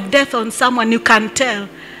 of death on someone, you can tell.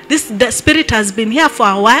 The spirit has been here for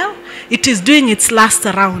a while. It is doing its last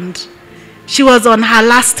round. She was on her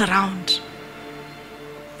last round.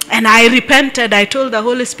 And I repented. I told the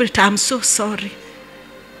Holy Spirit, I'm so sorry.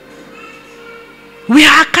 We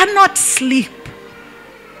cannot sleep.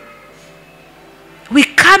 We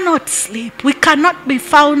cannot sleep. We cannot be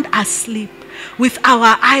found asleep with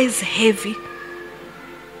our eyes heavy.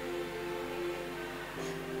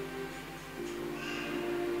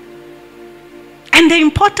 And the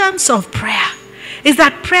importance of prayer is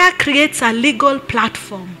that prayer creates a legal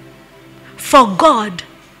platform for God,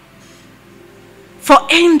 for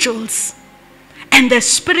angels, and the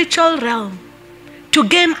spiritual realm to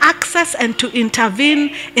gain access and to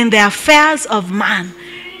intervene in the affairs of man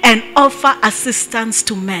and offer assistance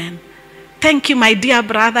to men. Thank you, my dear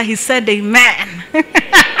brother. He said amen.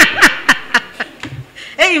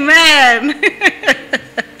 Amen.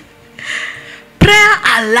 Prayer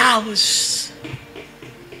allows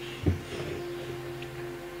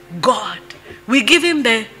God. We give him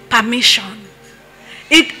the permission.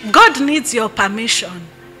 God needs your permission.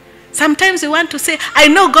 Sometimes we want to say, I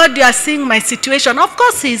know God, you are seeing my situation. Of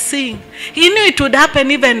course he's seeing. He knew it would happen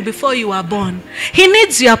even before you were born. He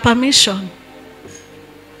needs your permission.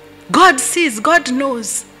 God sees, God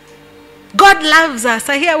knows. God loves us.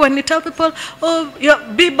 I hear when you tell people,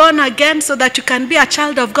 oh, be born again so that you can be a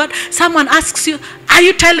child of God. Someone asks you, are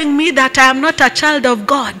you telling me that I am not a child of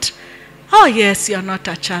God? Oh yes, you're not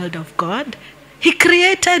a child of God. He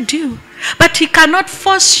created you. But he cannot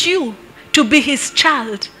force you to be his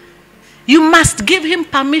child. You must give him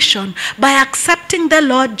permission by accepting the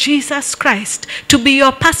Lord Jesus Christ to be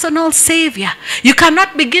your personal savior. You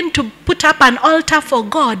cannot begin to put up an altar for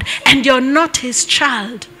God and you're not his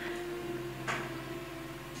child.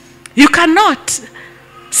 You cannot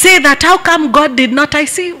say that, how come God did not? I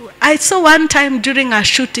saw one time during a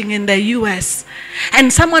shooting in the US,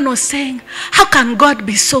 and someone was saying, how can God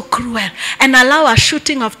be so cruel and allow a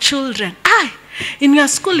shooting of children? In your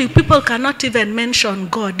school, people cannot even mention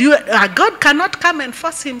God. God cannot come and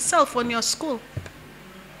force himself on your school.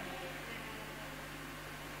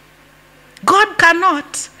 God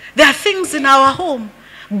cannot. There are things in our home.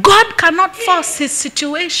 God cannot force his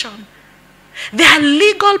situation. There are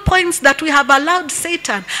legal points that we have allowed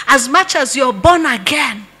Satan as much as you're born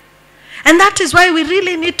again. And that is why we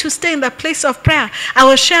really need to stay in the place of prayer. I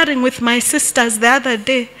was sharing with my sisters the other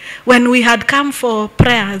day when we had come for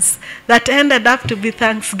prayers that ended up to be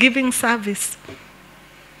Thanksgiving service.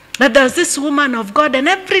 That there was this woman of God, and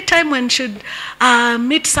every time when she'd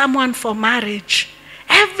meet someone for marriage,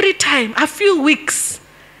 every time, a few weeks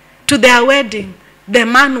to their wedding, the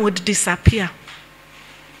man would disappear.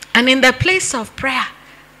 And in the place of prayer,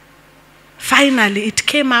 finally it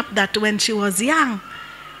came up that when she was young,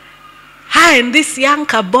 her and this young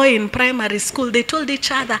boy in primary school, they told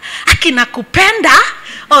each other, Aki nakupenda.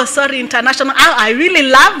 Oh, sorry, international. Oh, I really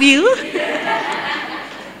love you.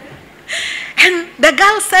 And the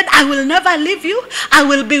girl said, I will never leave you. I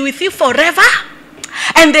will be with you forever.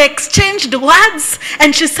 And they exchanged words.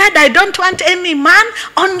 And she said, I don't want any man,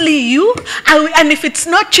 only you. And if it's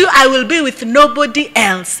not you, I will be with nobody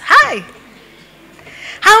else. Hi.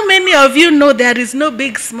 How many of you know there is no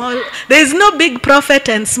big prophet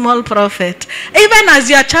and small prophet? Even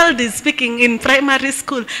as your child is speaking in primary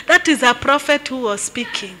school, that is a prophet who was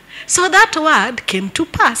speaking. So that word came to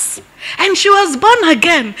pass. And she was born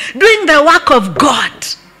again, doing the work of God.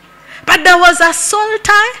 But there was a soul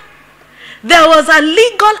tie There was a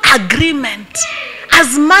legal agreement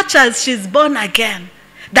as much as she's born again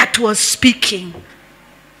that was speaking.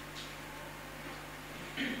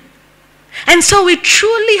 And so we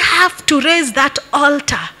truly have to raise that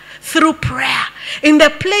altar through prayer. In the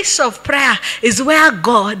place of prayer is where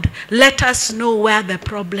God let us know where the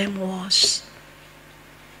problem was.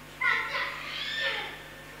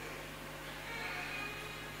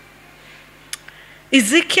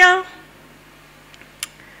 Ezekiel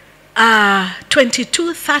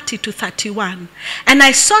 22:30-31. And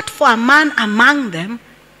I sought for a man among them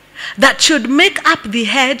that should make up the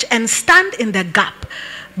hedge and stand in the gap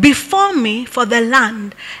before me for the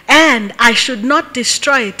land, and I should not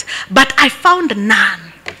destroy it, but I found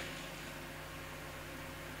none.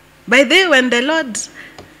 By the way, when the Lord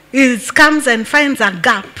comes and finds a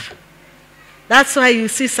gap, that's why you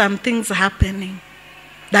see some things happening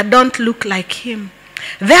that don't look like him.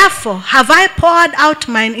 Therefore have I poured out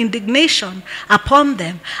mine indignation upon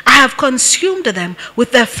them. I have consumed them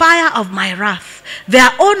with the fire of my wrath.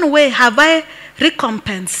 Their own way have I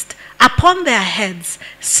recompensed upon their heads,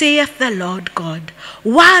 saith the Lord God.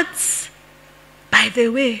 Words, by the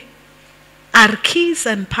way, are keys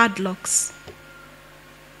and padlocks.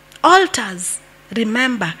 Altars,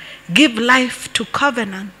 remember, give life to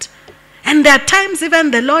covenant. And there are times even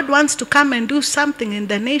the Lord wants to come and do something in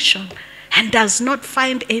the nation and does not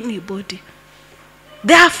find anybody.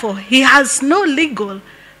 Therefore, he has no legal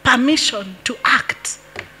permission to act.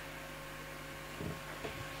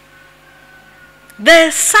 There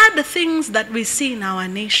are sad things that we see in our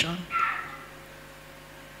nation.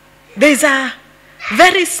 There's a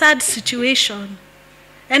very sad situation.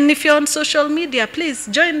 And if you're on social media, please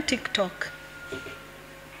join TikTok.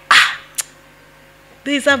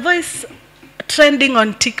 There's a voice trending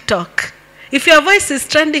on TikTok. If your voice is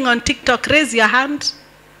trending on TikTok, raise your hand.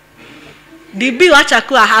 DB wacha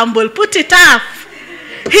kuwa humble. Put it up.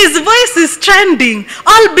 His voice is trending.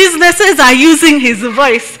 All businesses are using his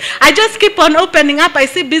voice. I just keep on opening up. I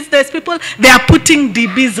see business people, they are putting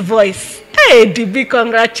DB's voice. Hey, DB,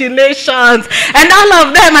 congratulations. And all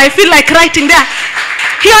of them, I feel like writing there.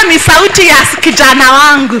 Hiyo ni sauti ya kijana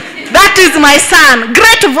wangu. That is my son.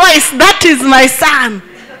 Great voice. That is my son.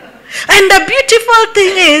 And the beautiful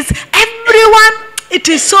thing is, everyone, it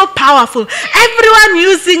is so powerful. Everyone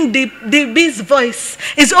using DB's voice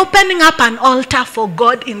is opening up an altar for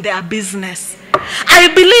God in their business. I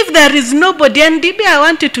believe there is nobody, and DB, I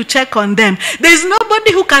want you to check on them. There is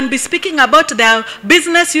nobody who can be speaking about their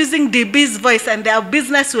business using DB's voice and their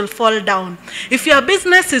business will fall down. If your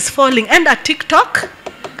business is falling, end at TikTok,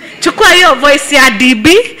 chukua your voice ya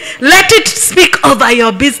DB, let it speak over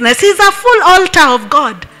your business. He's a full altar of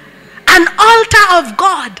God. An altar of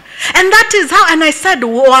God. And that is how, and I said,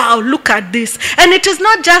 wow, look at this. And it is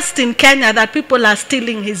not just in Kenya that people are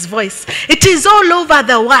stealing his voice. It is all over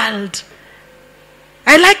the world.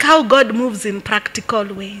 I like how God moves in practical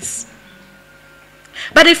ways.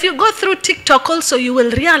 But if you go through TikTok also, you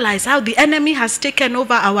will realize how the enemy has taken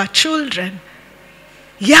over our children.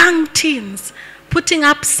 Young teens putting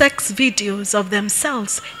up sex videos of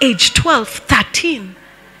themselves, age 12, 13.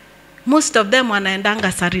 Most of them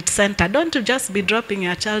wanaendanga Sarit Center. Don't you just be dropping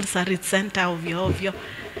your child Sarit Center ovyo.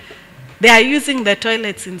 They are using the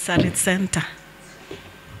toilets in Sarit Center.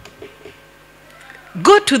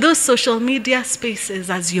 Go to those social media spaces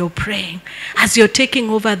as you're praying, as you're taking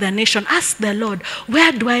over the nation. Ask the Lord,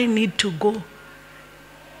 where do I need to go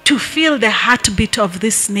to feel the heartbeat of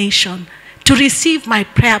this nation, to receive my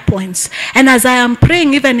prayer points? And as I am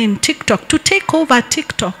praying even in TikTok, to take over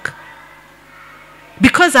TikTok.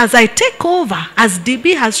 Because as I take over, as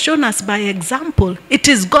DB has shown us by example, it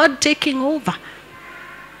is God taking over.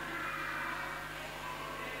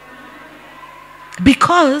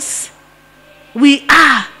 Because we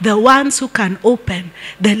are the ones who can open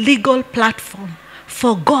the legal platform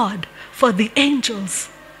for God, for the angels,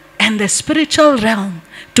 and the spiritual realm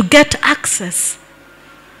to get access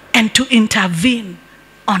and to intervene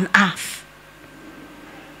on earth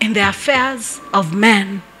in the affairs of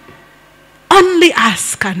men. Only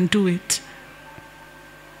us can do it.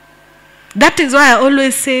 That is why I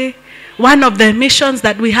always say one of the missions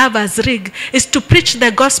that we have as RIG is to preach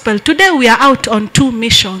the gospel. Today we are out on 2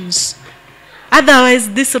 missions.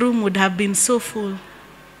 Otherwise this room would have been so full.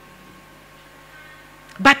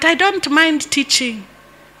 But I don't mind teaching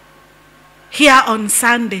here on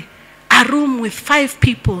Sunday, a room with 5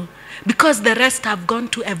 people, because the rest have gone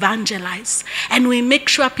to evangelize. And we make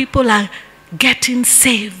sure people are getting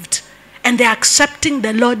saved. And they're accepting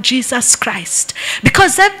the Lord Jesus Christ.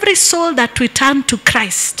 Because every soul that we turn to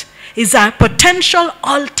Christ is a potential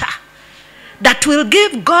altar that will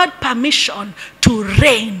give God permission to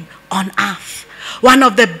reign on earth. One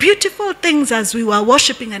of the beautiful things as we were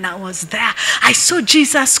worshiping and I was there, I saw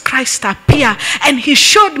Jesus Christ appear and he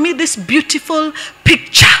showed me this beautiful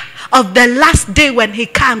picture of the last day when he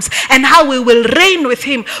comes and how we will reign with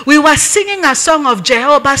him. We were singing a song of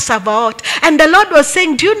Jehovah Sabaoth and the Lord was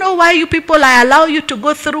saying, do you know why you people, I allow you to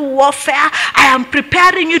go through warfare? I am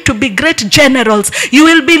preparing you to be great generals. You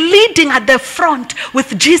will be leading at the front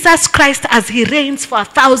with Jesus Christ as he reigns for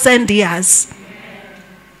 1,000 years.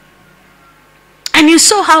 And you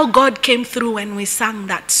saw how God came through when we sang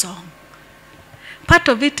that song. Part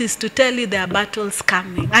of it is to tell you there are battles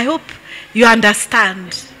coming. I hope you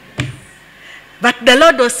understand. But the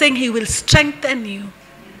Lord was saying he will strengthen you.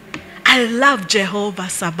 I love Jehovah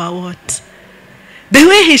Sabaoth. The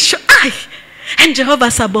way he and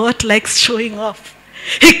Jehovah Sabaoth likes showing off.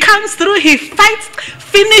 He comes through, he fights,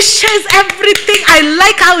 finishes everything. I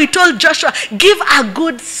like how he told Joshua, give a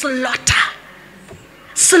good slaughter.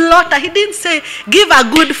 Slaughter. He didn't say give a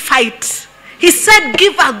good fight. He said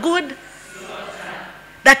give a good slaughter.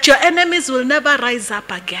 That your enemies will never rise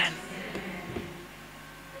up again.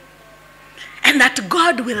 And that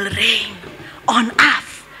God will reign on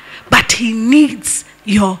earth. But he needs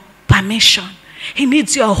your permission. He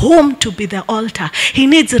needs your home to be the altar. He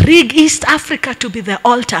needs Rig East Africa to be the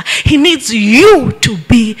altar. He needs you to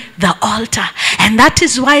be the altar. And that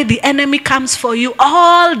is why the enemy comes for you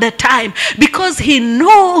all the time. Because he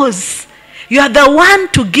knows you are the one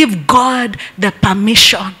to give God the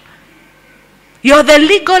permission. You're the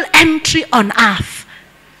legal entry on earth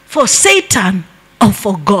for Satan or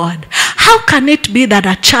for God. How can it be that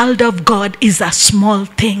a child of God is a small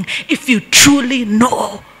thing if you truly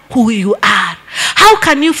know who you are? How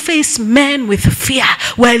can you face men with fear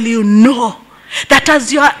while you know that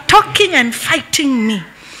as you are talking and fighting me,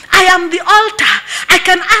 I am the altar. I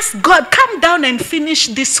can ask God, come down and finish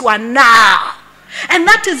this one now. And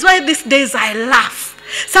that is why these days I laugh.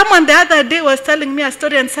 Someone the other day was telling me a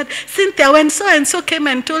story and said, Cynthia, when so-and-so came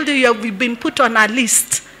and told you you've been put on a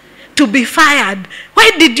list to be fired,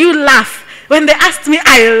 why did you laugh? When they asked me,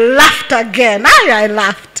 I laughed again. I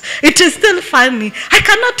laughed. It is still funny. I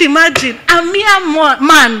cannot imagine a mere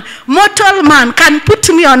mortal man can put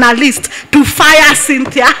me on a list to fire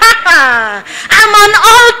Cynthia. I'm an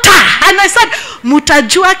altar. And I said,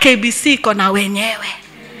 mutajua KBC kona wenyewe.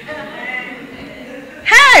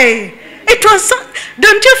 Hey, it was so,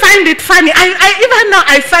 don't you find it funny? Even now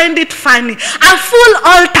I find it funny. A full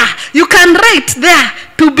altar, you can write there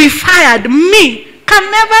to be fired. Me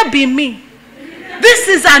can never be me. This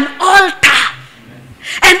is an altar.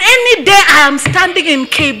 And any day I am standing in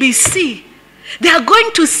KBC, they are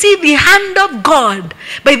going to see the hand of God.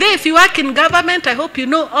 By the way, if you work in government, I hope you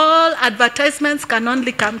know all advertisements can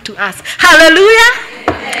only come to us. Hallelujah.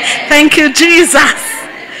 Amen. Thank you, Jesus.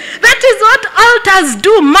 That is what altars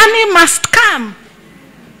do. Money must come.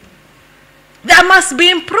 There must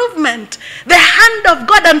be improvement. The hand of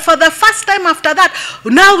God. And for the first time after that,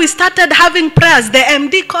 now we started having prayers. The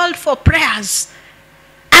MD called for prayers.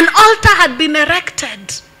 An altar had been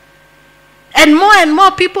erected. And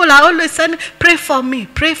more people are always saying, pray for me,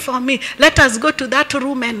 pray for me. Let us go to that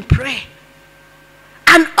room and pray.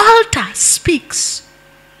 An altar speaks.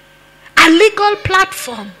 A legal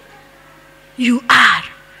platform you are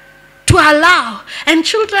to allow. And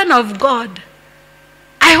children of God,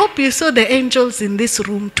 I hope you saw the angels in this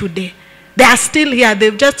room today. They are still here.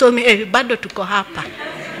 They've just told me, hey, bado tuko hapa.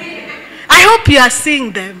 I hope you are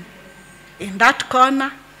seeing them in that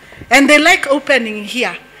corner. And they like opening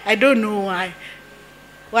here. I don't know why.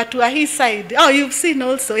 What were his side? Oh, you've seen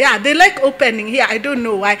also. Yeah, they like opening here. I don't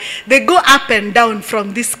know why. They go up and down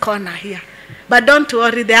from this corner here. But don't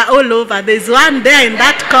worry, they are all over. There's one there in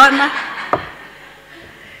that corner.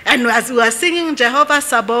 And as we were singing, Jehovah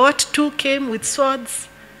Sabaoth too came with swords.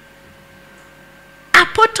 A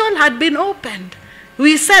portal had been opened.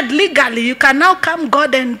 We said legally, you can now come,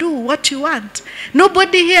 God, and do what you want.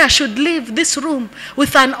 Nobody here should leave this room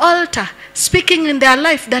with an altar speaking in their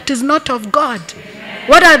life that is not of God. Amen.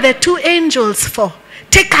 What are the two angels for?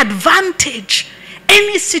 Take advantage.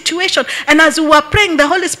 Any situation. And as we were praying, the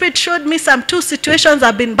Holy Spirit showed me some two situations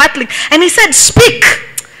I've been battling. And he said, speak.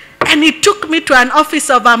 And he took me to an office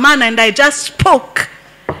of a man and I just spoke.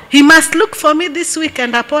 He must look for me this week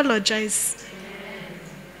and apologize.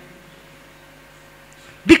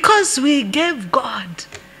 Because we gave God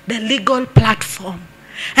the legal platform.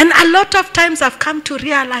 And a lot of times I've come to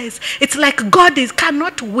realize it's like God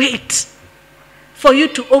cannot wait for you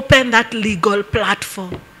to open that legal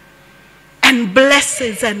platform. And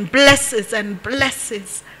blesses and blesses and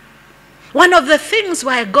blesses. One of the things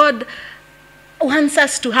why God wants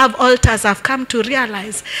us to have altars, I've come to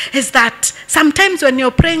realize, is that sometimes when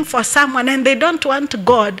you're praying for someone and they don't want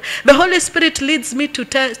God, the Holy Spirit leads me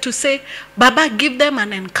to say, Baba, give them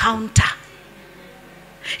an encounter.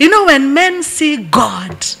 You know, when men see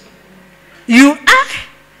God,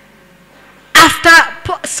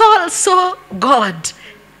 after Saul saw God,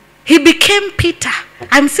 he became Peter.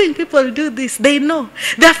 I'm seeing people do this. They know.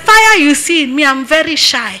 The fire you see in me, I'm very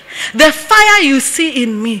shy. The fire you see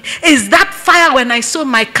in me is that fire when I saw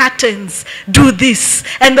my curtains do this.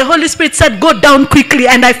 And the Holy Spirit said, go down quickly.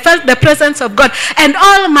 And I felt the presence of God. And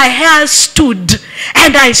all my hair stood.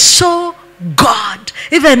 And I saw God.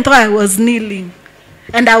 Even though I was kneeling.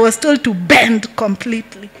 And I was told to bend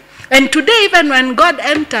completely. And today, even when God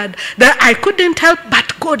entered, I couldn't help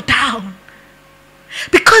but go down.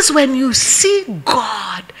 Because when you see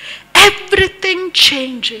God, everything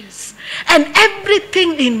changes. And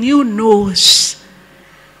everything in you knows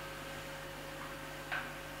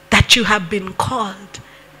that you have been called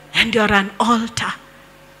and you're an altar.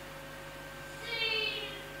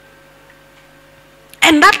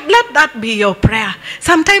 And let that be your prayer.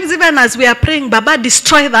 Sometimes even as we are praying, Baba,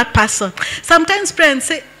 destroy that person. Sometimes pray and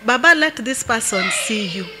say, Baba, let this person see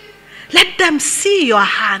you. Let them see your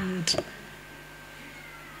hand.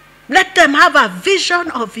 Let them have a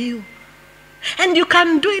vision of you. And you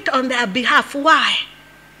can do it on their behalf. Why?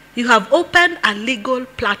 You have opened a legal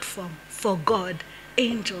platform for God,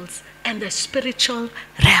 angels, and the spiritual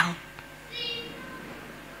realm.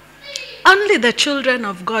 Only the children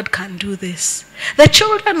of God can do this. The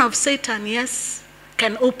children of Satan, yes,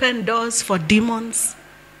 can open doors for demons,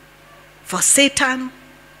 for Satan,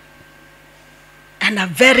 and a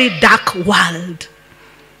very dark world.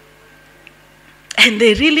 And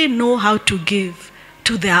they really know how to give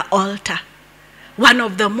to their altar. One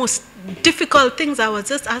of the most difficult things, I was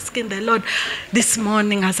just asking the Lord this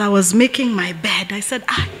morning as I was making my bed. I said,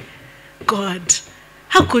 God,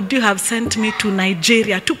 how could you have sent me to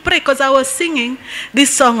Nigeria to pray? Because I was singing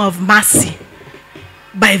this song of Mercy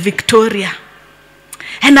by Victoria.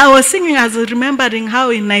 And I was singing as remembering how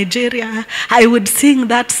in Nigeria I would sing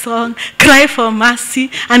that song, cry for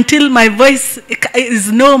mercy, until my voice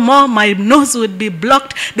is no more, my nose would be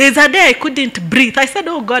blocked. There's a day I couldn't breathe. I said,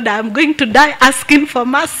 oh God, I'm going to die asking for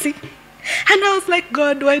mercy. And I was like,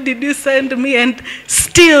 God, why did you send me? And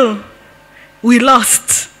still, we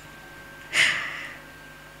lost.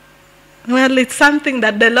 Well, it's something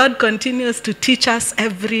that the Lord continues to teach us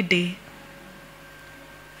every day.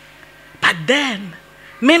 But then,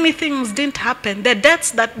 many things didn't happen. The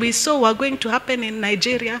deaths that we saw were going to happen in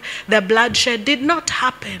Nigeria, the bloodshed did not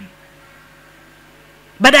happen.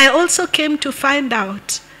 But I also came to find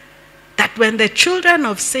out that when the children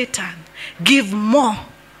of Satan give more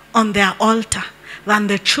on their altar than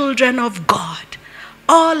the children of God,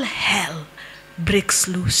 all hell breaks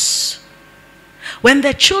loose. When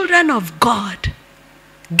the children of God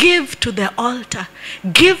give to the altar,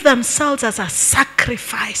 give themselves as a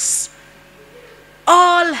sacrifice,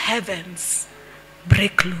 all heavens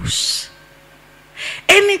break loose.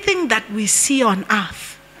 Anything that we see on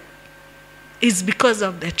earth is because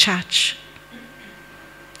of the church.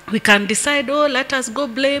 We can decide, oh, let us go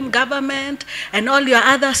blame government and all your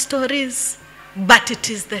other stories, but it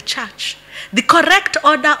is the church. The correct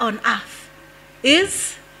order on earth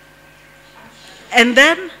is, and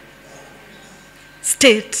then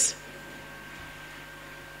state.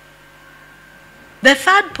 The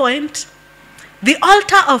third point, the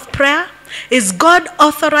altar of prayer is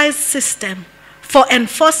God-authorized system for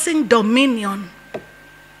enforcing dominion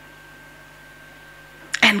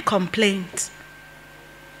and complaint.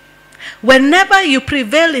 Whenever you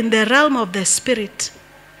prevail in the realm of the spirit,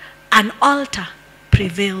 an altar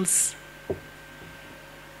prevails.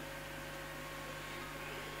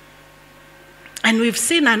 And we've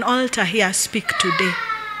seen an altar here speak today.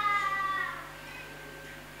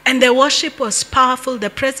 And the worship was powerful, the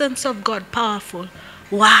presence of God powerful.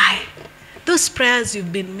 Why? Those prayers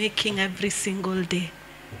you've been making every single day.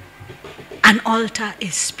 An altar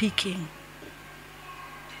is speaking.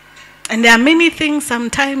 And there are many things,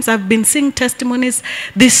 sometimes I've been seeing testimonies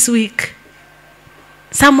this week.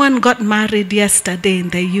 Someone got married yesterday in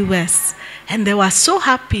the US and they were so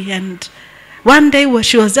happy, and one day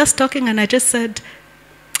she was just talking and I just said,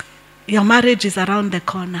 your marriage is around the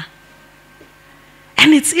corner.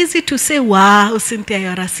 And it's easy to say, wow, Cynthia,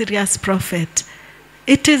 you're a serious prophet.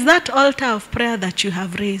 It is that altar of prayer that you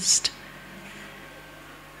have raised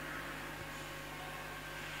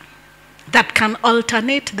that can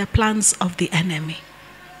alternate the plans of the enemy.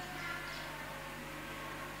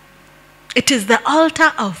 It is the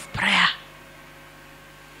altar of prayer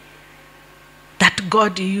that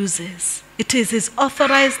God uses. It is his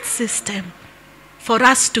authorized system for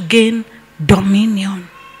us to gain dominion.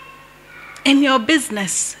 In your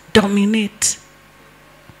business, dominate.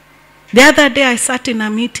 The other day I sat in a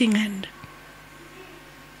meeting and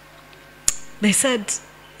they said,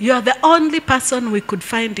 you are the only person we could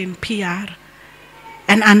find in PR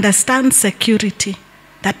and understand security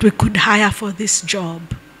that we could hire for this job.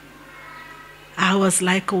 I was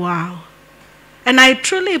like, wow. And I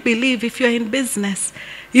truly believe if you're in business,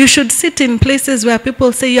 you should sit in places where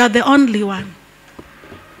people say you're the only one.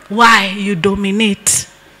 Why? You dominate.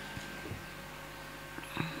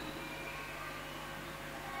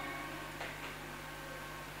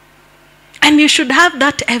 And you should have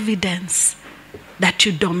that evidence that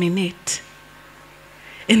you dominate.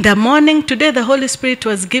 In the morning, today the Holy Spirit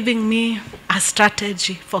was giving me a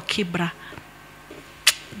strategy for KIBRA.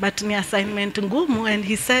 But ni assignment ngumu, and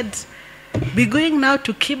he said, be going now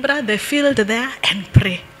to KIBRA, the field there, and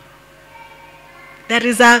pray. There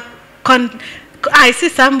is I see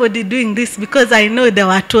somebody doing this because I know they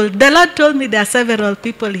were told. The Lord told me there are several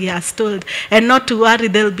people he has told, and not to worry,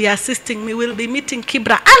 they'll be assisting me. We'll be meeting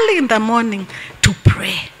KIBRA early in the morning to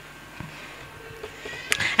pray.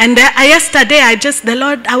 And yesterday,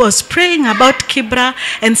 I was praying about KIBRA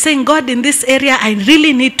and saying, God, in this area, I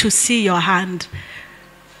really need to see your hand.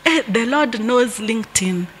 The Lord knows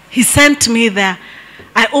LinkedIn. He sent me there.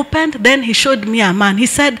 I opened, then he showed me a man. He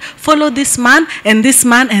said, follow this man and this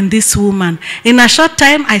man and this woman. In a short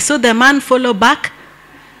time, I saw the man follow back.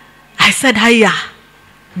 I said, hiya,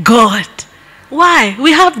 God. Why?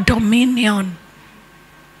 We have dominion.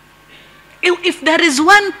 If there is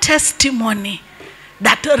one testimony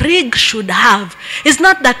that Rig should have, it's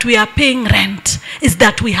not that we are paying rent, it's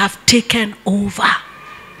that we have taken over.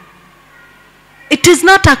 It is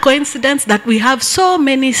not a coincidence that we have so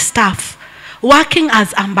many staff working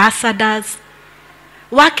as ambassadors,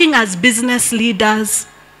 working as business leaders,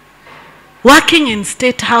 working in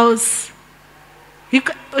State House. You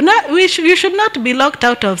should not be locked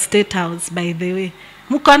out of State House, by the way.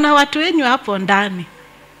 Mukona watu wenyu hapo ndani.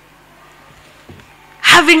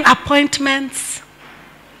 Having appointments,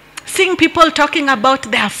 seeing people talking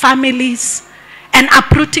about their families, and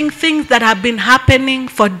uprooting things that have been happening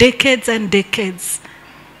for decades and decades.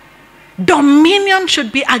 Dominion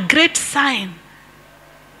should be a great sign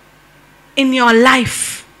in your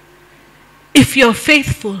life if you're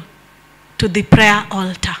faithful to the prayer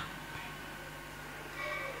altar.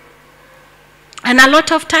 And a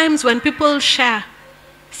lot of times when people share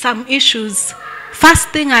some issues, first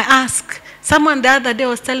thing I ask, someone the other day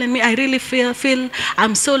was telling me, I really feel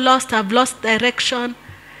I'm so lost, I've lost direction.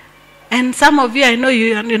 And some of you, I know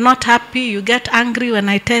you're not happy, you get angry when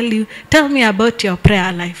I tell you, tell me about your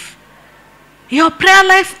prayer life. Your prayer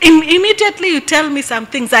life, immediately you tell me some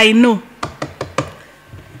things I know.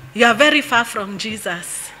 You are very far from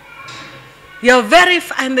Jesus. You're very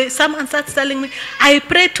far, and someone starts telling me, I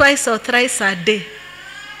pray twice or thrice a day.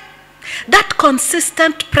 That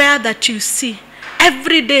consistent prayer that you see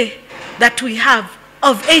every day that we have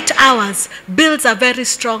of 8 hours builds a very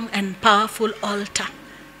strong and powerful altar.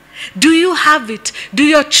 Do you have it? Do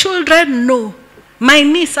your children know? My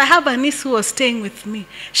niece, I have a niece who was staying with me.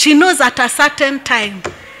 She knows at a certain time,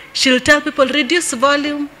 she'll tell people, reduce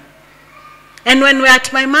volume. And when we're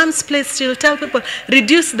at my mom's place, she'll tell people,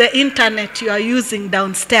 reduce the internet you are using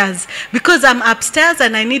downstairs because I'm upstairs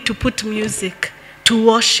and I need to put music to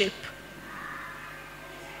worship.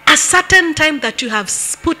 A certain time that you have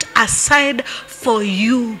put aside for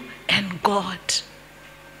you and God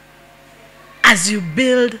as you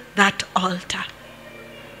build that altar.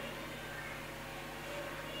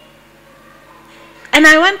 And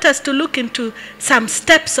I want us to look into some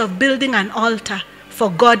steps of building an altar for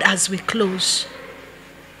God as we close.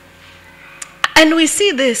 And we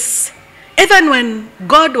see this even when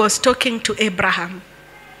God was talking to Abraham.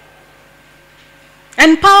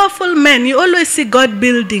 And powerful men, you always see God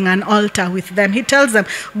building an altar with them. He tells them,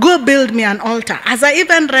 go build me an altar. As I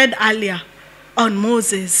even read earlier on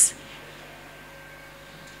Moses.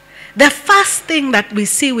 The first thing that we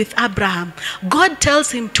see with Abraham, God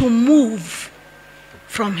tells him to move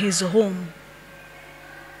from his home.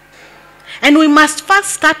 And we must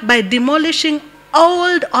first start by demolishing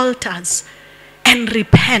old altars and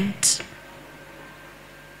repent.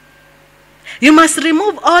 You must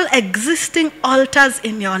remove all existing altars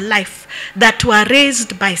in your life that were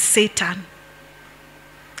raised by Satan.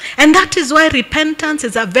 And that is why repentance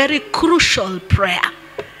is a very crucial prayer.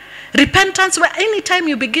 Repentance, where anytime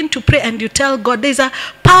you begin to pray and you tell God, there's a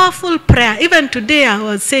powerful prayer. Even today I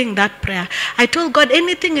was saying that prayer. I told God,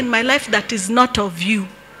 anything in my life that is not of you,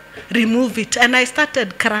 remove it. And I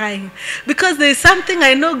started crying because there is something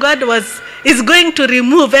I know God is going to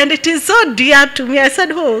remove, and it is so dear to me. I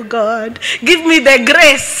said, oh God, give me the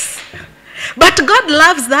grace. But God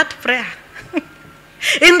loves that prayer.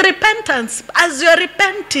 In repentance, as you're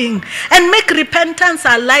repenting, and make repentance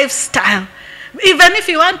a lifestyle. Even if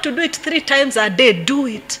you want to do it 3 times a day, do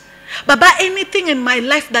it. Baba, anything in my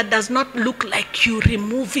life that does not look like you,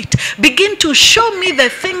 remove it. Begin to show me the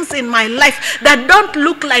things in my life that don't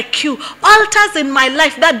look like you. Altars in my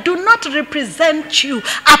life that do not represent you.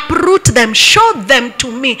 Uproot them. Show them to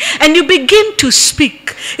me. And you begin to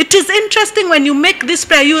speak. It is interesting when you make this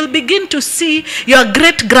prayer, you will begin to see your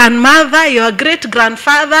great-grandmother, your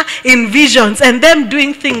great-grandfather in visions, and them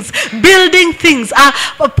doing things, building things,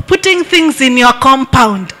 putting things in your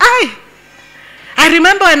compound. I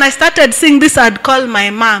remember when I started seeing this, I'd call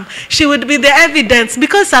my mom. She would be the evidence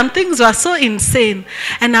because some things were so insane.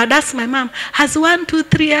 And I'd ask my mom, has 1, 2,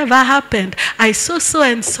 3 ever happened? I saw so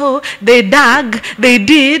and so, they dug, they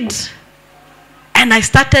did. And I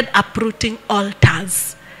started uprooting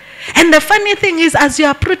altars. And the funny thing is, as you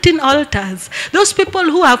are uprooting altars, those people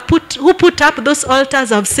who put up those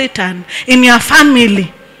altars of Satan in your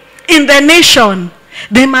family, in the nation,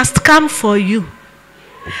 they must come for you.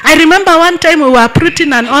 I remember one time we were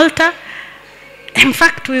uprooting an altar. In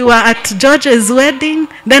fact, we were at George's wedding.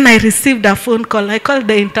 Then I received a phone call. I called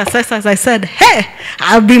the intercessors. I said, hey,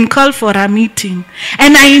 I've been called for a meeting.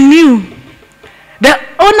 And I knew the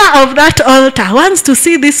owner of that altar wants to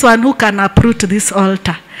see this one who can uproot this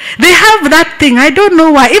altar. They have that thing. I don't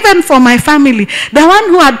know why. Even for my family, the one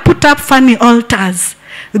who had put up funny altars,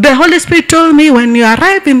 the Holy Spirit told me, when you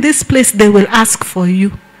arrive in this place, they will ask for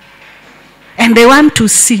you. And they want to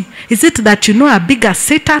see, is it that you know a bigger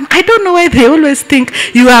Satan? I don't know why they always think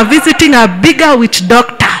you are visiting a bigger witch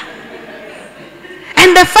doctor.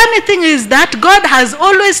 And the funny thing is that God has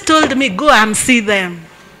always told me, go and see them.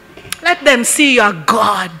 Let them see your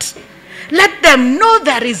God. Let them know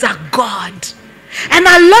there is a God. And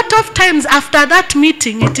a lot of times after that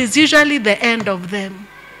meeting, it is usually the end of them.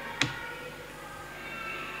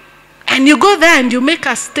 And you go there and you make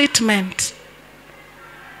a statement.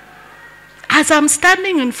 As I'm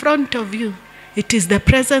standing in front of you, it is the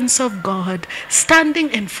presence of God standing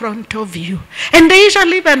in front of you. And they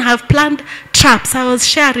usually even have planned traps. I was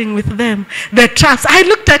sharing with them the traps. I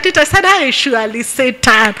looked at it, I said, I surely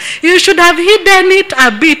Satan. You should have hidden it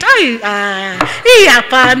a bit.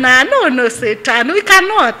 No, Satan, we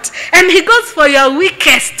cannot. And he goes for your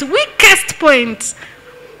weakest point.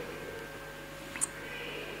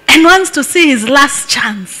 And wants to see his last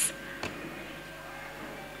chance.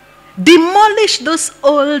 Demolish those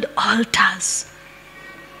old altars.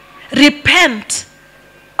 Repent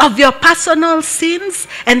of your personal sins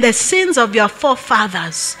and the sins of your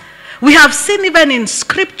forefathers. We have seen even in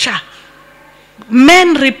scripture,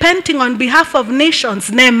 men repenting on behalf of nations.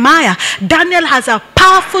 Nehemiah, Daniel has a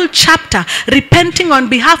powerful chapter repenting on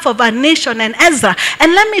behalf of a nation, and Ezra.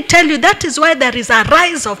 And let me tell you, that is why there is a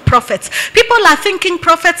rise of prophets. People are thinking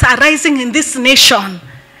prophets are rising in this nation.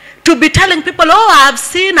 To be telling people, oh, I've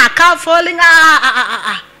seen a car falling,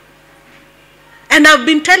 And I've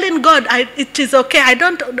been telling God, it is okay. I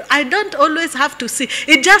don't always have to see.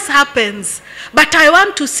 It just happens. But I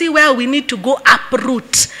want to see where we need to go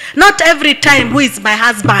uproot. Not every time, who is my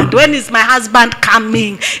husband? When is my husband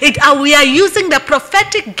coming? We are using the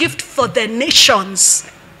prophetic gift for the nations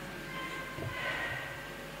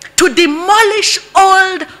to demolish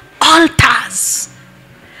old altars.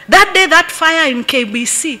 That day, that fire in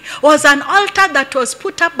KBC was an altar that was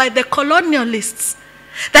put up by the colonialists.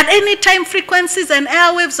 That anytime frequencies and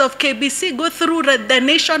airwaves of KBC go through the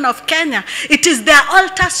nation of Kenya, it is their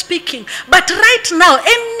altar speaking. But right now,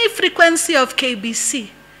 any frequency of KBC,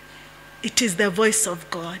 it is the voice of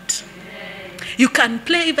God. You can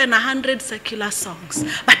play even 100 secular songs,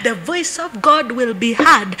 but the voice of God will be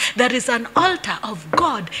heard. There is an altar of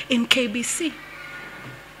God in KBC.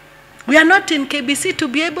 We are not in KBC to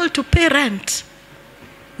be able to pay rent.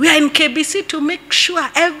 We are in KBC to make sure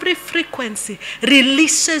every frequency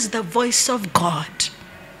releases the voice of God.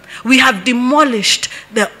 We have demolished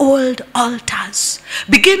the old altars.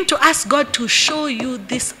 Begin to ask God to show you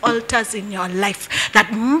these altars in your life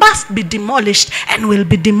that must be demolished and will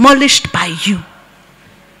be demolished by you.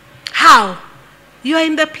 How? You are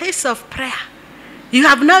in the place of prayer. You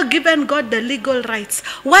have now given God the legal rights.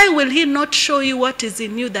 Why will he not show you what is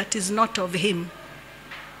in you that is not of him?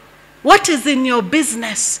 What is in your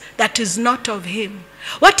business that is not of him?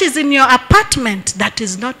 What is in your apartment that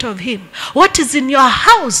is not of him? What is in your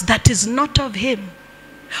house that is not of him?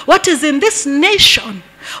 What is in this nation?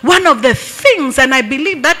 One of the things, and I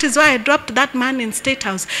believe that is why I dropped that man in State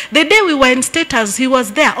House. The day we were in State House, he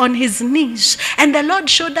was there on his knees. And the Lord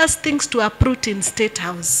showed us things to uproot in State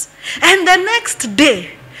House. And the next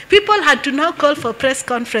day, people had to now call for press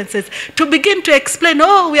conferences to begin to explain,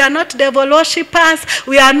 oh, we are not devil worshippers.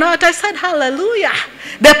 We are not. I said, hallelujah.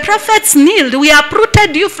 The prophets kneeled. We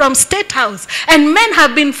uprooted you from State House. And men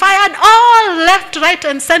have been fired all left, right,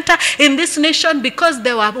 and center in this nation because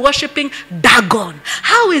they were worshiping Dagon.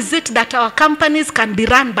 How is it that our companies can be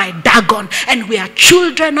run by Dagon and we are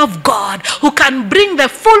children of God who can bring the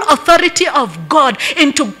full authority of God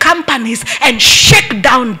into companies and shake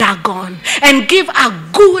down Dagon and give a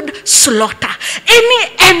good slaughter?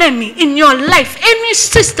 Any enemy in your life, any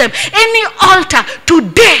system, any altar,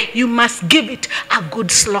 today you must give it a good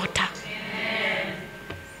slaughter. Amen.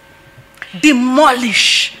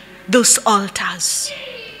 Demolish those altars.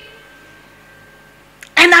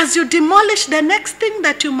 And as you demolish, the next thing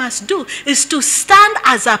that you must do is to stand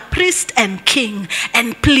as a priest and king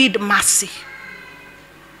and plead mercy.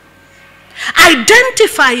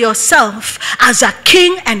 Identify yourself as a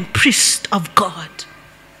king and priest of God.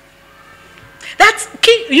 That's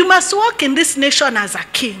king. You must walk in this nation as a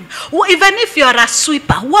king. Even if you're a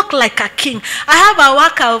sweeper, walk like a king. I have a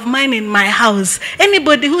worker of mine in my house.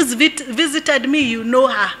 Anybody who's visited me, you know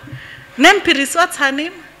her. Nempiris, what's her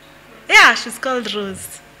name? Yeah, she's called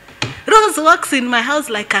Rose. Rose walks in my house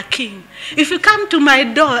like a king. If you come to my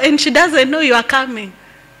door and she doesn't know you are coming,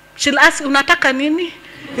 she'll ask, unataka nini?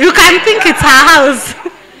 You can think it's her house.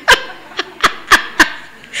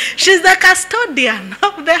 She's the custodian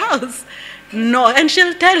of the house. No, and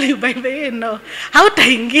she'll tell you, by the way, no.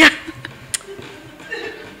 Hautaingia.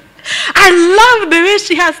 I love the way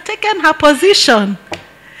she has taken her position.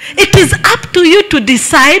 It is up to you to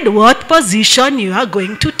decide what position you are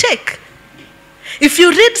going to take. If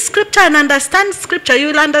you read scripture and understand scripture, you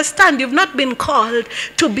will understand you've not been called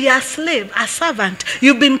to be a slave, a servant.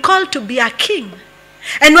 You've been called to be a king.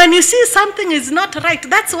 And when you see something is not right,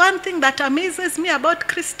 that's one thing that amazes me about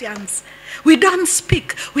Christians. We don't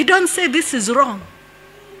speak. We don't say this is wrong.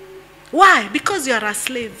 Why? Because you are a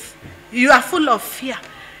slave. You are full of fear.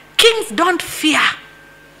 Kings don't fear.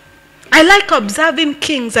 I like observing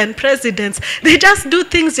kings and presidents. They just do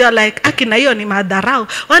things you're like, akina hiyo ni madarau.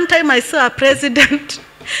 One time I saw a president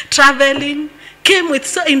traveling, came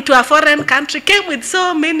with into a foreign country, came with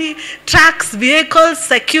so many trucks, vehicles,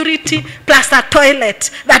 security, plus a toilet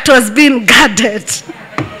that was being guarded.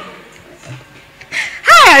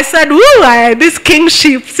 Hey, I said, woo, this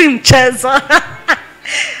kingship sim chezo.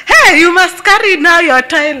 Hey, you must carry now your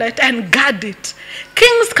toilet and guard it.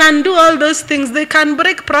 Kings can do all those things. They can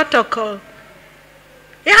break protocol.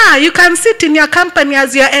 Yeah, you can sit in your company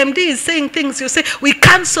as your MD is saying things. You say, we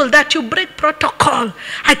cancel that. You break protocol.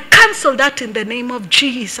 I cancel that in the name of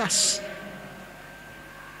Jesus.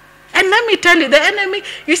 And let me tell you, the enemy,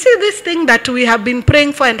 you see this thing that we have been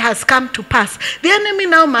praying for and has come to pass. The enemy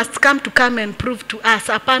now must come and prove to us.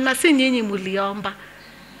 Apana si nyinyi muliomba.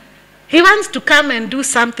 He wants to come and do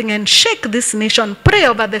something and shake this nation, pray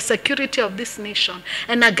over the security of this nation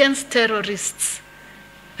and against terrorists.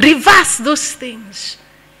 Reverse those things.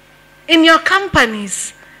 In your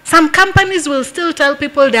companies, some companies will still tell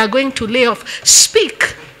people they are going to lay off.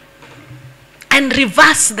 Speak and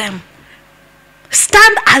reverse them.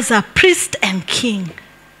 Stand as a priest and king.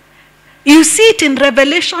 You see it in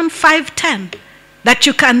Revelation 5:10 that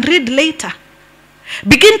you can read later.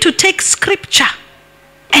 Begin to take scripture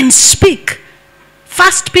and speak.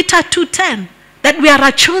 1 Peter 2:10 that we are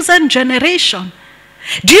a chosen generation.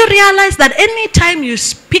 Do you realize that any time you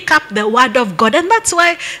speak up the word of God, and that's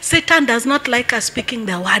why Satan does not like us speaking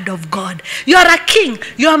the word of God. You are a king.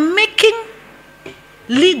 You are making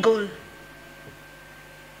legal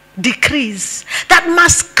decrees that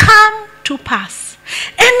must come to pass.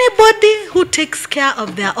 Anybody who takes care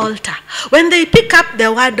of their altar, when they pick up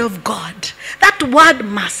the word of God, that word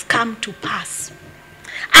must come to pass.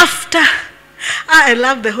 After, I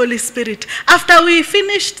love the Holy Spirit. After we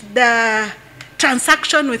finished the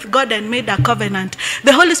transaction with God and made a covenant,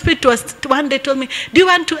 the Holy Spirit was one day told me, do you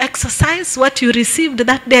want to exercise what you received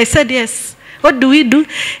that day? I said, yes. What do we do?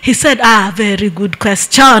 He said, very good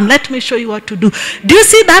question. Let me show you what to do. Do you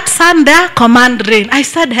see that sun there? Command rain. I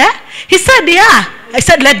said, He said, yeah. I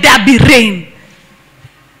said, let there be rain.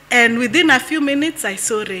 And within a few minutes, I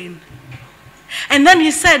saw rain. And then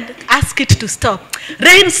he said, ask it to stop.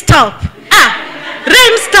 Rain stop.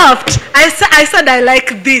 Rain stopped. I said, I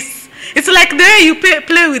like this. It's like the way you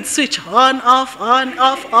play with switch. On, off, on,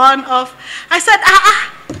 off, on, off. I said,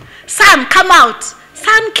 sun, come out.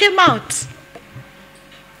 Sun came out.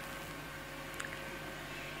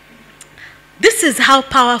 This is how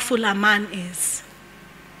powerful a man is.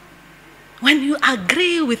 When you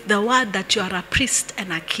agree with the word that you are a priest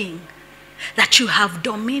and a king, that you have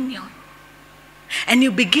dominion, and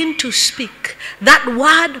you begin to speak, that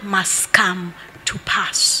word must come to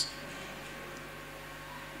pass.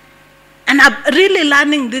 And I'm really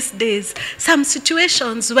learning these days, some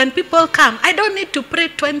situations when people come, I don't need to pray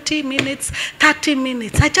 20 minutes, 30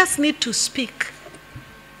 minutes. I just need to speak.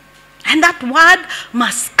 And that word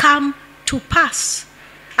must come to pass.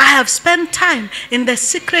 I have spent time in the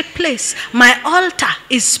secret place. My altar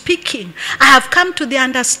is speaking. I have come to the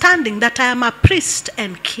understanding that I am a priest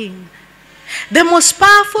and king. The most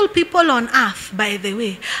powerful people on earth, by the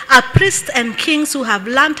way, are priests and kings who have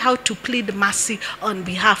learned how to plead mercy on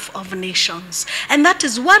behalf of nations. And that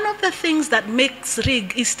is one of the things that makes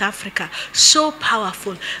RIG East Africa so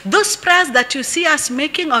powerful. Those prayers that you see us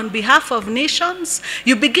making on behalf of nations,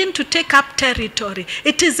 you begin to take up territory.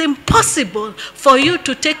 It is impossible for you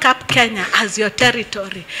to take up Kenya as your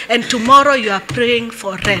territory, and tomorrow you are praying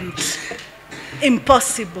for rent.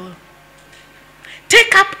 Impossible.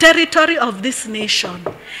 Take up territory of this nation,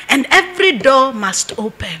 and every door must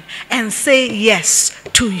open and say yes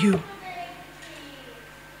to you.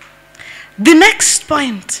 The next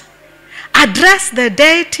point, address the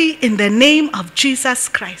deity in the name of Jesus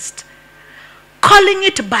Christ, calling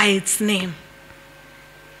it by its name.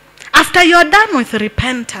 After you're done with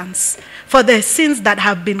repentance for the sins that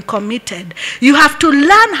have been committed, you have to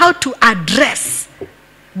learn how to address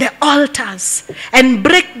the altars and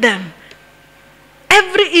break them.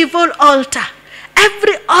 Every evil altar,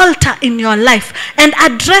 every altar in your life, and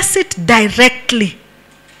address it directly.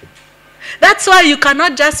 That's why you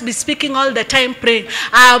cannot just be speaking all the time praying,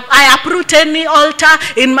 I uproot any altar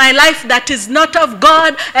in my life that is not of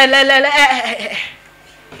God.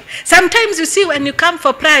 Sometimes you see when you come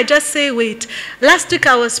for prayer, I just say, wait. Last week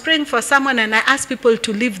I was praying for someone and I asked people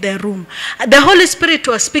to leave the room. The Holy Spirit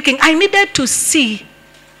was speaking. I needed to see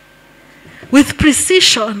with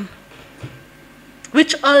precision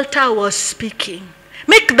which altar was speaking.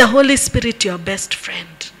 Make the Holy Spirit your best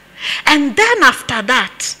friend. And then after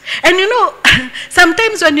that, and you know,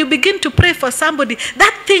 sometimes when you begin to pray for somebody,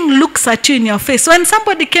 that thing looks at you in your face. When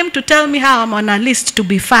somebody came to tell me how I'm on a list to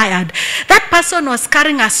be fired, that person was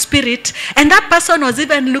carrying a spirit, and that person was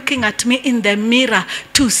even looking at me in the mirror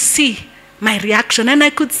to see my reaction. And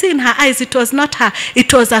I could see in her eyes, it was not her,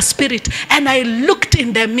 it was a spirit. And I looked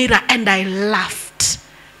in the mirror and I laughed.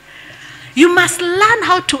 You must learn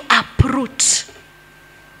how to uproot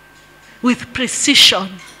with precision.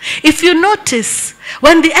 If you notice,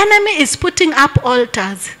 when the enemy is putting up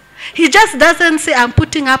altars, he just doesn't say, I'm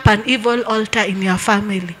putting up an evil altar in your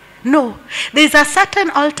family. No, there's a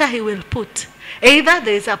certain altar he will put. Either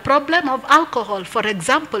there's a problem of alcohol, for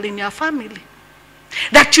example, in your family,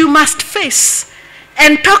 that you must face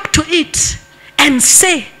and talk to it and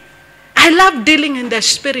say, I love dealing in the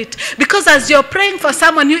spirit, because as you're praying for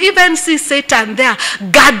someone, you even see Satan there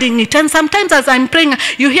guarding it. And sometimes as I'm praying,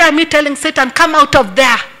 you hear me telling Satan, come out of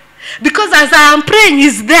there. Because as I am praying,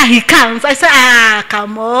 he's there, he comes. I say,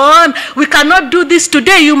 come on, we cannot do this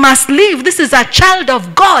today. You must leave. This is a child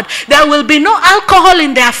of God. There will be no alcohol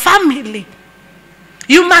in their family.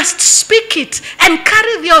 You must speak it and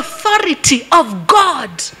carry the authority of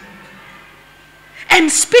God. And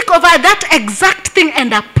speak over that exact thing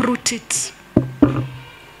and uproot it.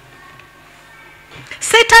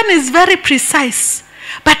 Satan is very precise,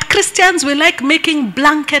 but Christians, we like making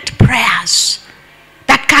blanket prayers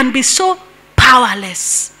that can be so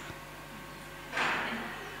powerless.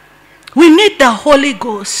 We need the Holy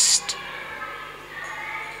Ghost.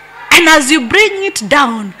 And as you bring it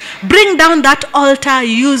down, bring down that altar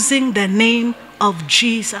using the name of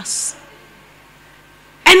Jesus.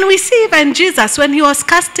 And we see even Jesus, when he was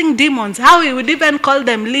casting demons, how he would even call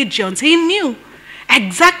them legions. He knew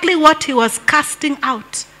exactly what he was casting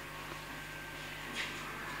out.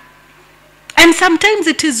 And sometimes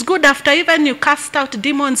it is good after even you cast out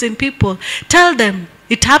demons in people, tell them,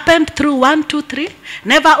 it happened through 1, 2, 3.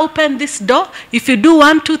 Never open this door. If you do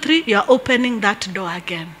 1, 2, 3, you're opening that door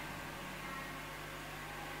again.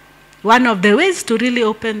 One of the ways to really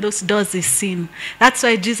open those doors is sin. That's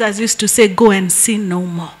why Jesus used to say, go and sin no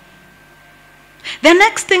more. The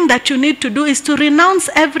next thing that you need to do is to renounce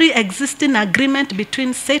every existing agreement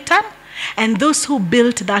between Satan and those who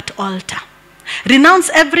built that altar. Renounce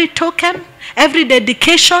every token, every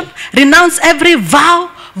dedication, renounce every vow.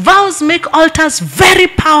 Vows make altars very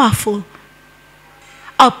powerful.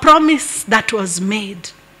 A promise that was made.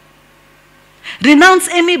 Renounce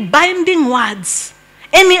any binding words,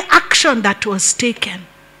 any action that was taken,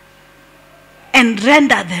 and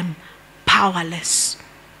render them powerless.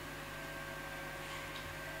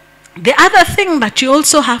 The other thing that you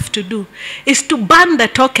also have to do is to burn the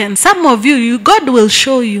token. Some of you, God will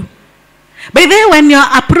show you. By the way, when you're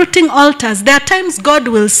uprooting altars, there are times God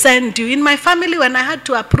will send you. In my family, when I had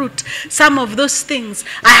to uproot some of those things,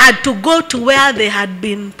 I had to go to where they had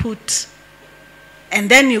been put. And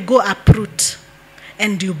then you go uproot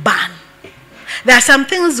and you burn. There are some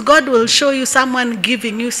things God will show you, someone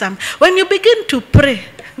giving you some. When you begin to pray,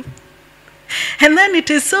 and then it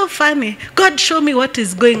is so funny. God, show me what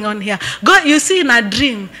is going on here. God, you see in a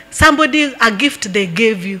dream, somebody, a gift they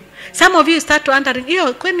gave you. Some of you start wondering,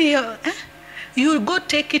 you go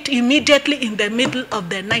take it immediately in the middle of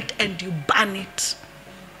the night and you burn it.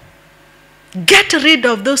 Get rid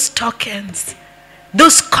of those tokens,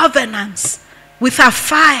 those covenants with a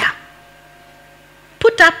fire.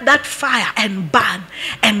 Put up that fire and burn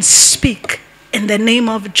and speak in the name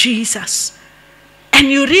of Jesus. And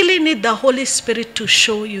you really need the Holy Spirit to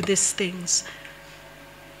show you these things.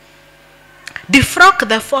 Defrock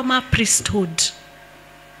the former priesthood.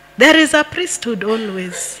 There is a priesthood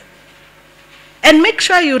always. And make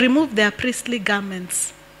sure you remove their priestly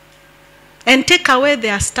garments. And take away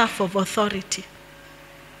their staff of authority.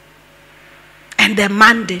 And their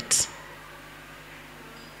mandate.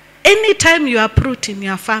 Anytime you uproot in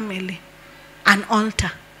your family an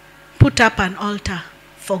altar, put up an altar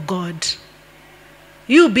for God.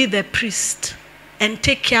 You be the priest and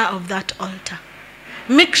take care of that altar.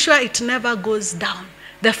 Make sure it never goes down.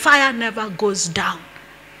 The fire never goes down.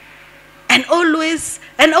 And always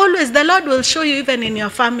the Lord will show you even in your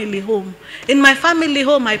family home. In my family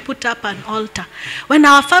home, I put up an altar. When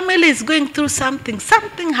our family is going through something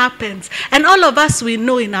happens. And all of us we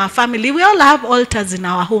know in our family, we all have altars in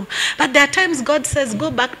our home. But there are times God says,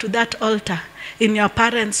 go back to that altar in your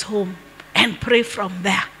parents' home and pray from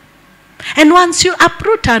there. And once you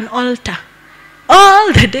uproot an altar,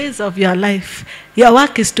 all the days of your life, your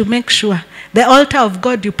work is to make sure the altar of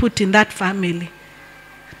God you put in that family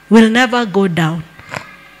will never go down.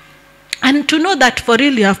 And to know that for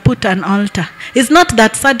real you have put an altar, it's not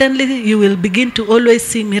that suddenly you will begin to always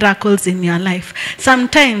see miracles in your life.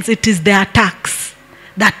 Sometimes it is the attacks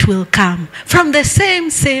that will come from the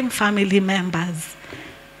same family members.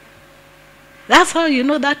 That's how you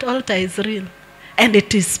know that altar is real. And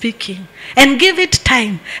it is speaking. And give it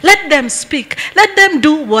time. Let them speak. Let them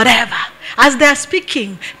do whatever. As they are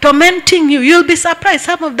speaking, tormenting you, you'll be surprised.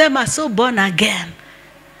 Some of them are so born again.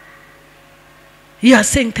 You are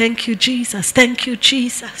saying, thank you, Jesus. Thank you,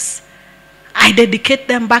 Jesus. I dedicate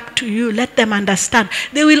them back to you. Let them understand.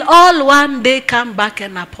 They will all one day come back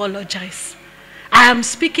and apologize. I am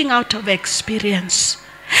speaking out of experience.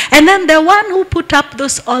 And then the one who put up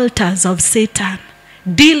those altars of Satan,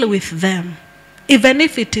 deal with them. Even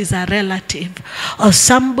if it is a relative or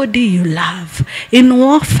somebody you love. In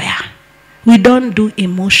warfare, we don't do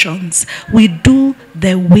emotions. We do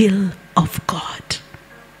the will of God.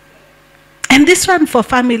 And this one for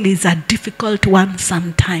family is a difficult one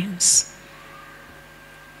sometimes.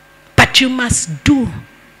 But you must do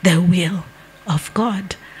the will of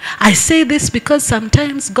God. I say this because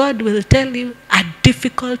sometimes God will tell you a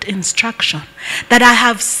difficult instruction that I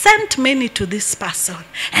have sent many to this person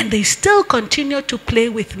and they still continue to play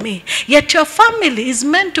with me. Yet your family is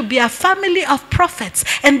meant to be a family of prophets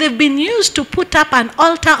and they've been used to put up an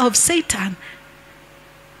altar of Satan.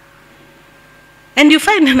 And you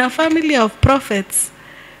find in a family of prophets,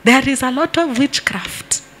 there is a lot of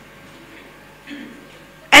witchcraft.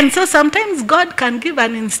 And so sometimes God can give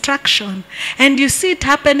an instruction and you see it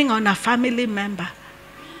happening on a family member.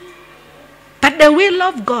 But the will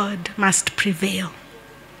of God must prevail.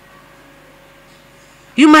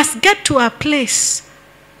 You must get to a place.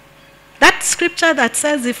 That scripture that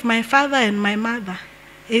says, if my father and my mother,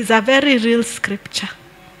 is a very real scripture.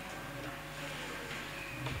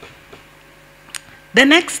 The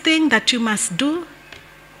next thing that you must do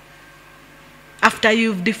after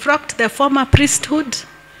you've defrocked the former priesthood,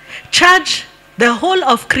 charge the whole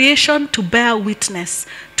of creation to bear witness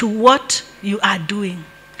to what you are doing.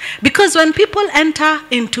 Because when people enter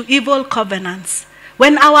into evil covenants,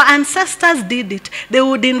 when our ancestors did it, they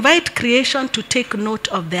would invite creation to take note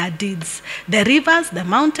of their deeds. The rivers, the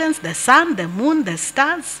mountains, the sun, the moon, the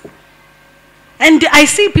stars. And I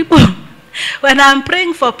see people, when I'm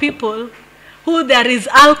praying for people, who there is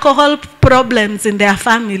alcohol problems in their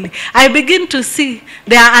family, I begin to see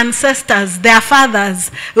their ancestors, their fathers,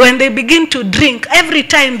 when they begin to drink, every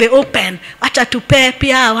time they open, wacha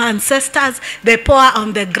tupe our ancestors, they pour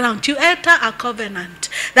on the ground. You enter a covenant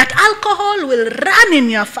that alcohol will run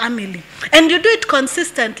in your family, and you do it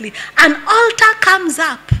consistently. An altar comes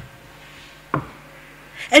up,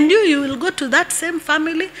 and you will go to that same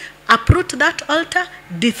family, uproot that altar,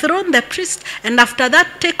 dethrone the priest, and after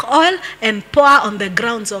that take oil and pour on the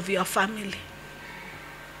grounds of your family.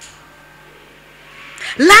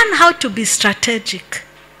 Learn how to be strategic.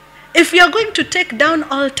 If you're going to take down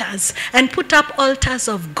altars and put up altars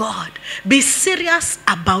of God, be serious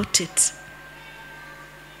about it.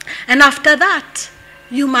 And after that,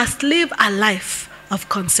 you must live a life of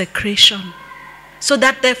consecration so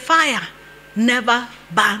that the fire never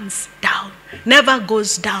burns down, never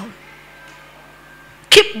goes down.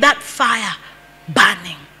 Keep that fire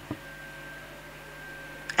burning.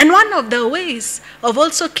 And one of the ways of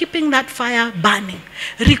also keeping that fire burning,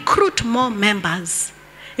 recruit more members.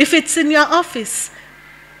 If it's in your office,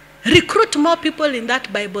 recruit more people in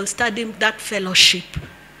that Bible study, that fellowship.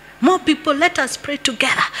 More people, let us pray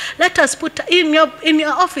together. Let us put in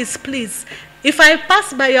your office, please. If I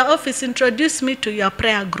pass by your office, introduce me to your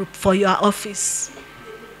prayer group for your office.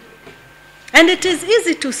 And it is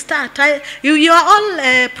easy to start. You are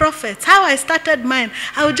all prophets. How I started mine,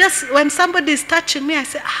 I would just, when somebody is touching me, I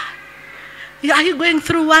say, are you going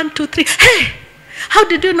through 1, 2, 3? Hey! How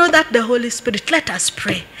did you know that? The Holy Spirit? Let us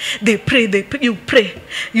pray. They pray, you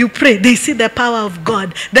pray. They see the power of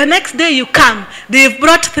God. The next day you come, they've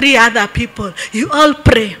brought 3 other people. You all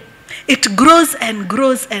pray. It grows and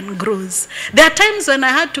grows and grows. There are times when I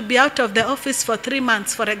had to be out of the office for 3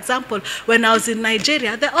 months. For example, when I was in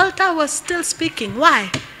Nigeria, the altar was still speaking.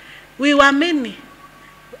 Why? We were many.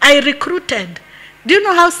 I recruited. Do you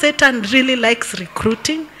know how Satan really likes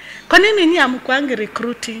recruiting? Kwa nini nyinyi hamkuangi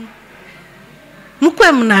recruiting?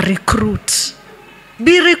 Mukwe mna recruit.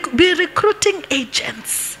 Be recruiting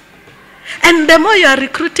agents. And the more you are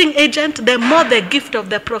recruiting agent, the more the gift of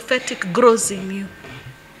the prophetic grows in you.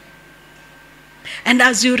 And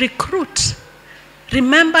as you recruit,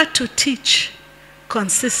 remember to teach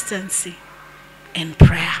consistency in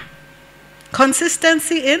prayer.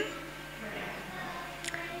 Consistency in?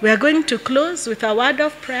 We are going to close with a word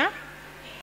of prayer.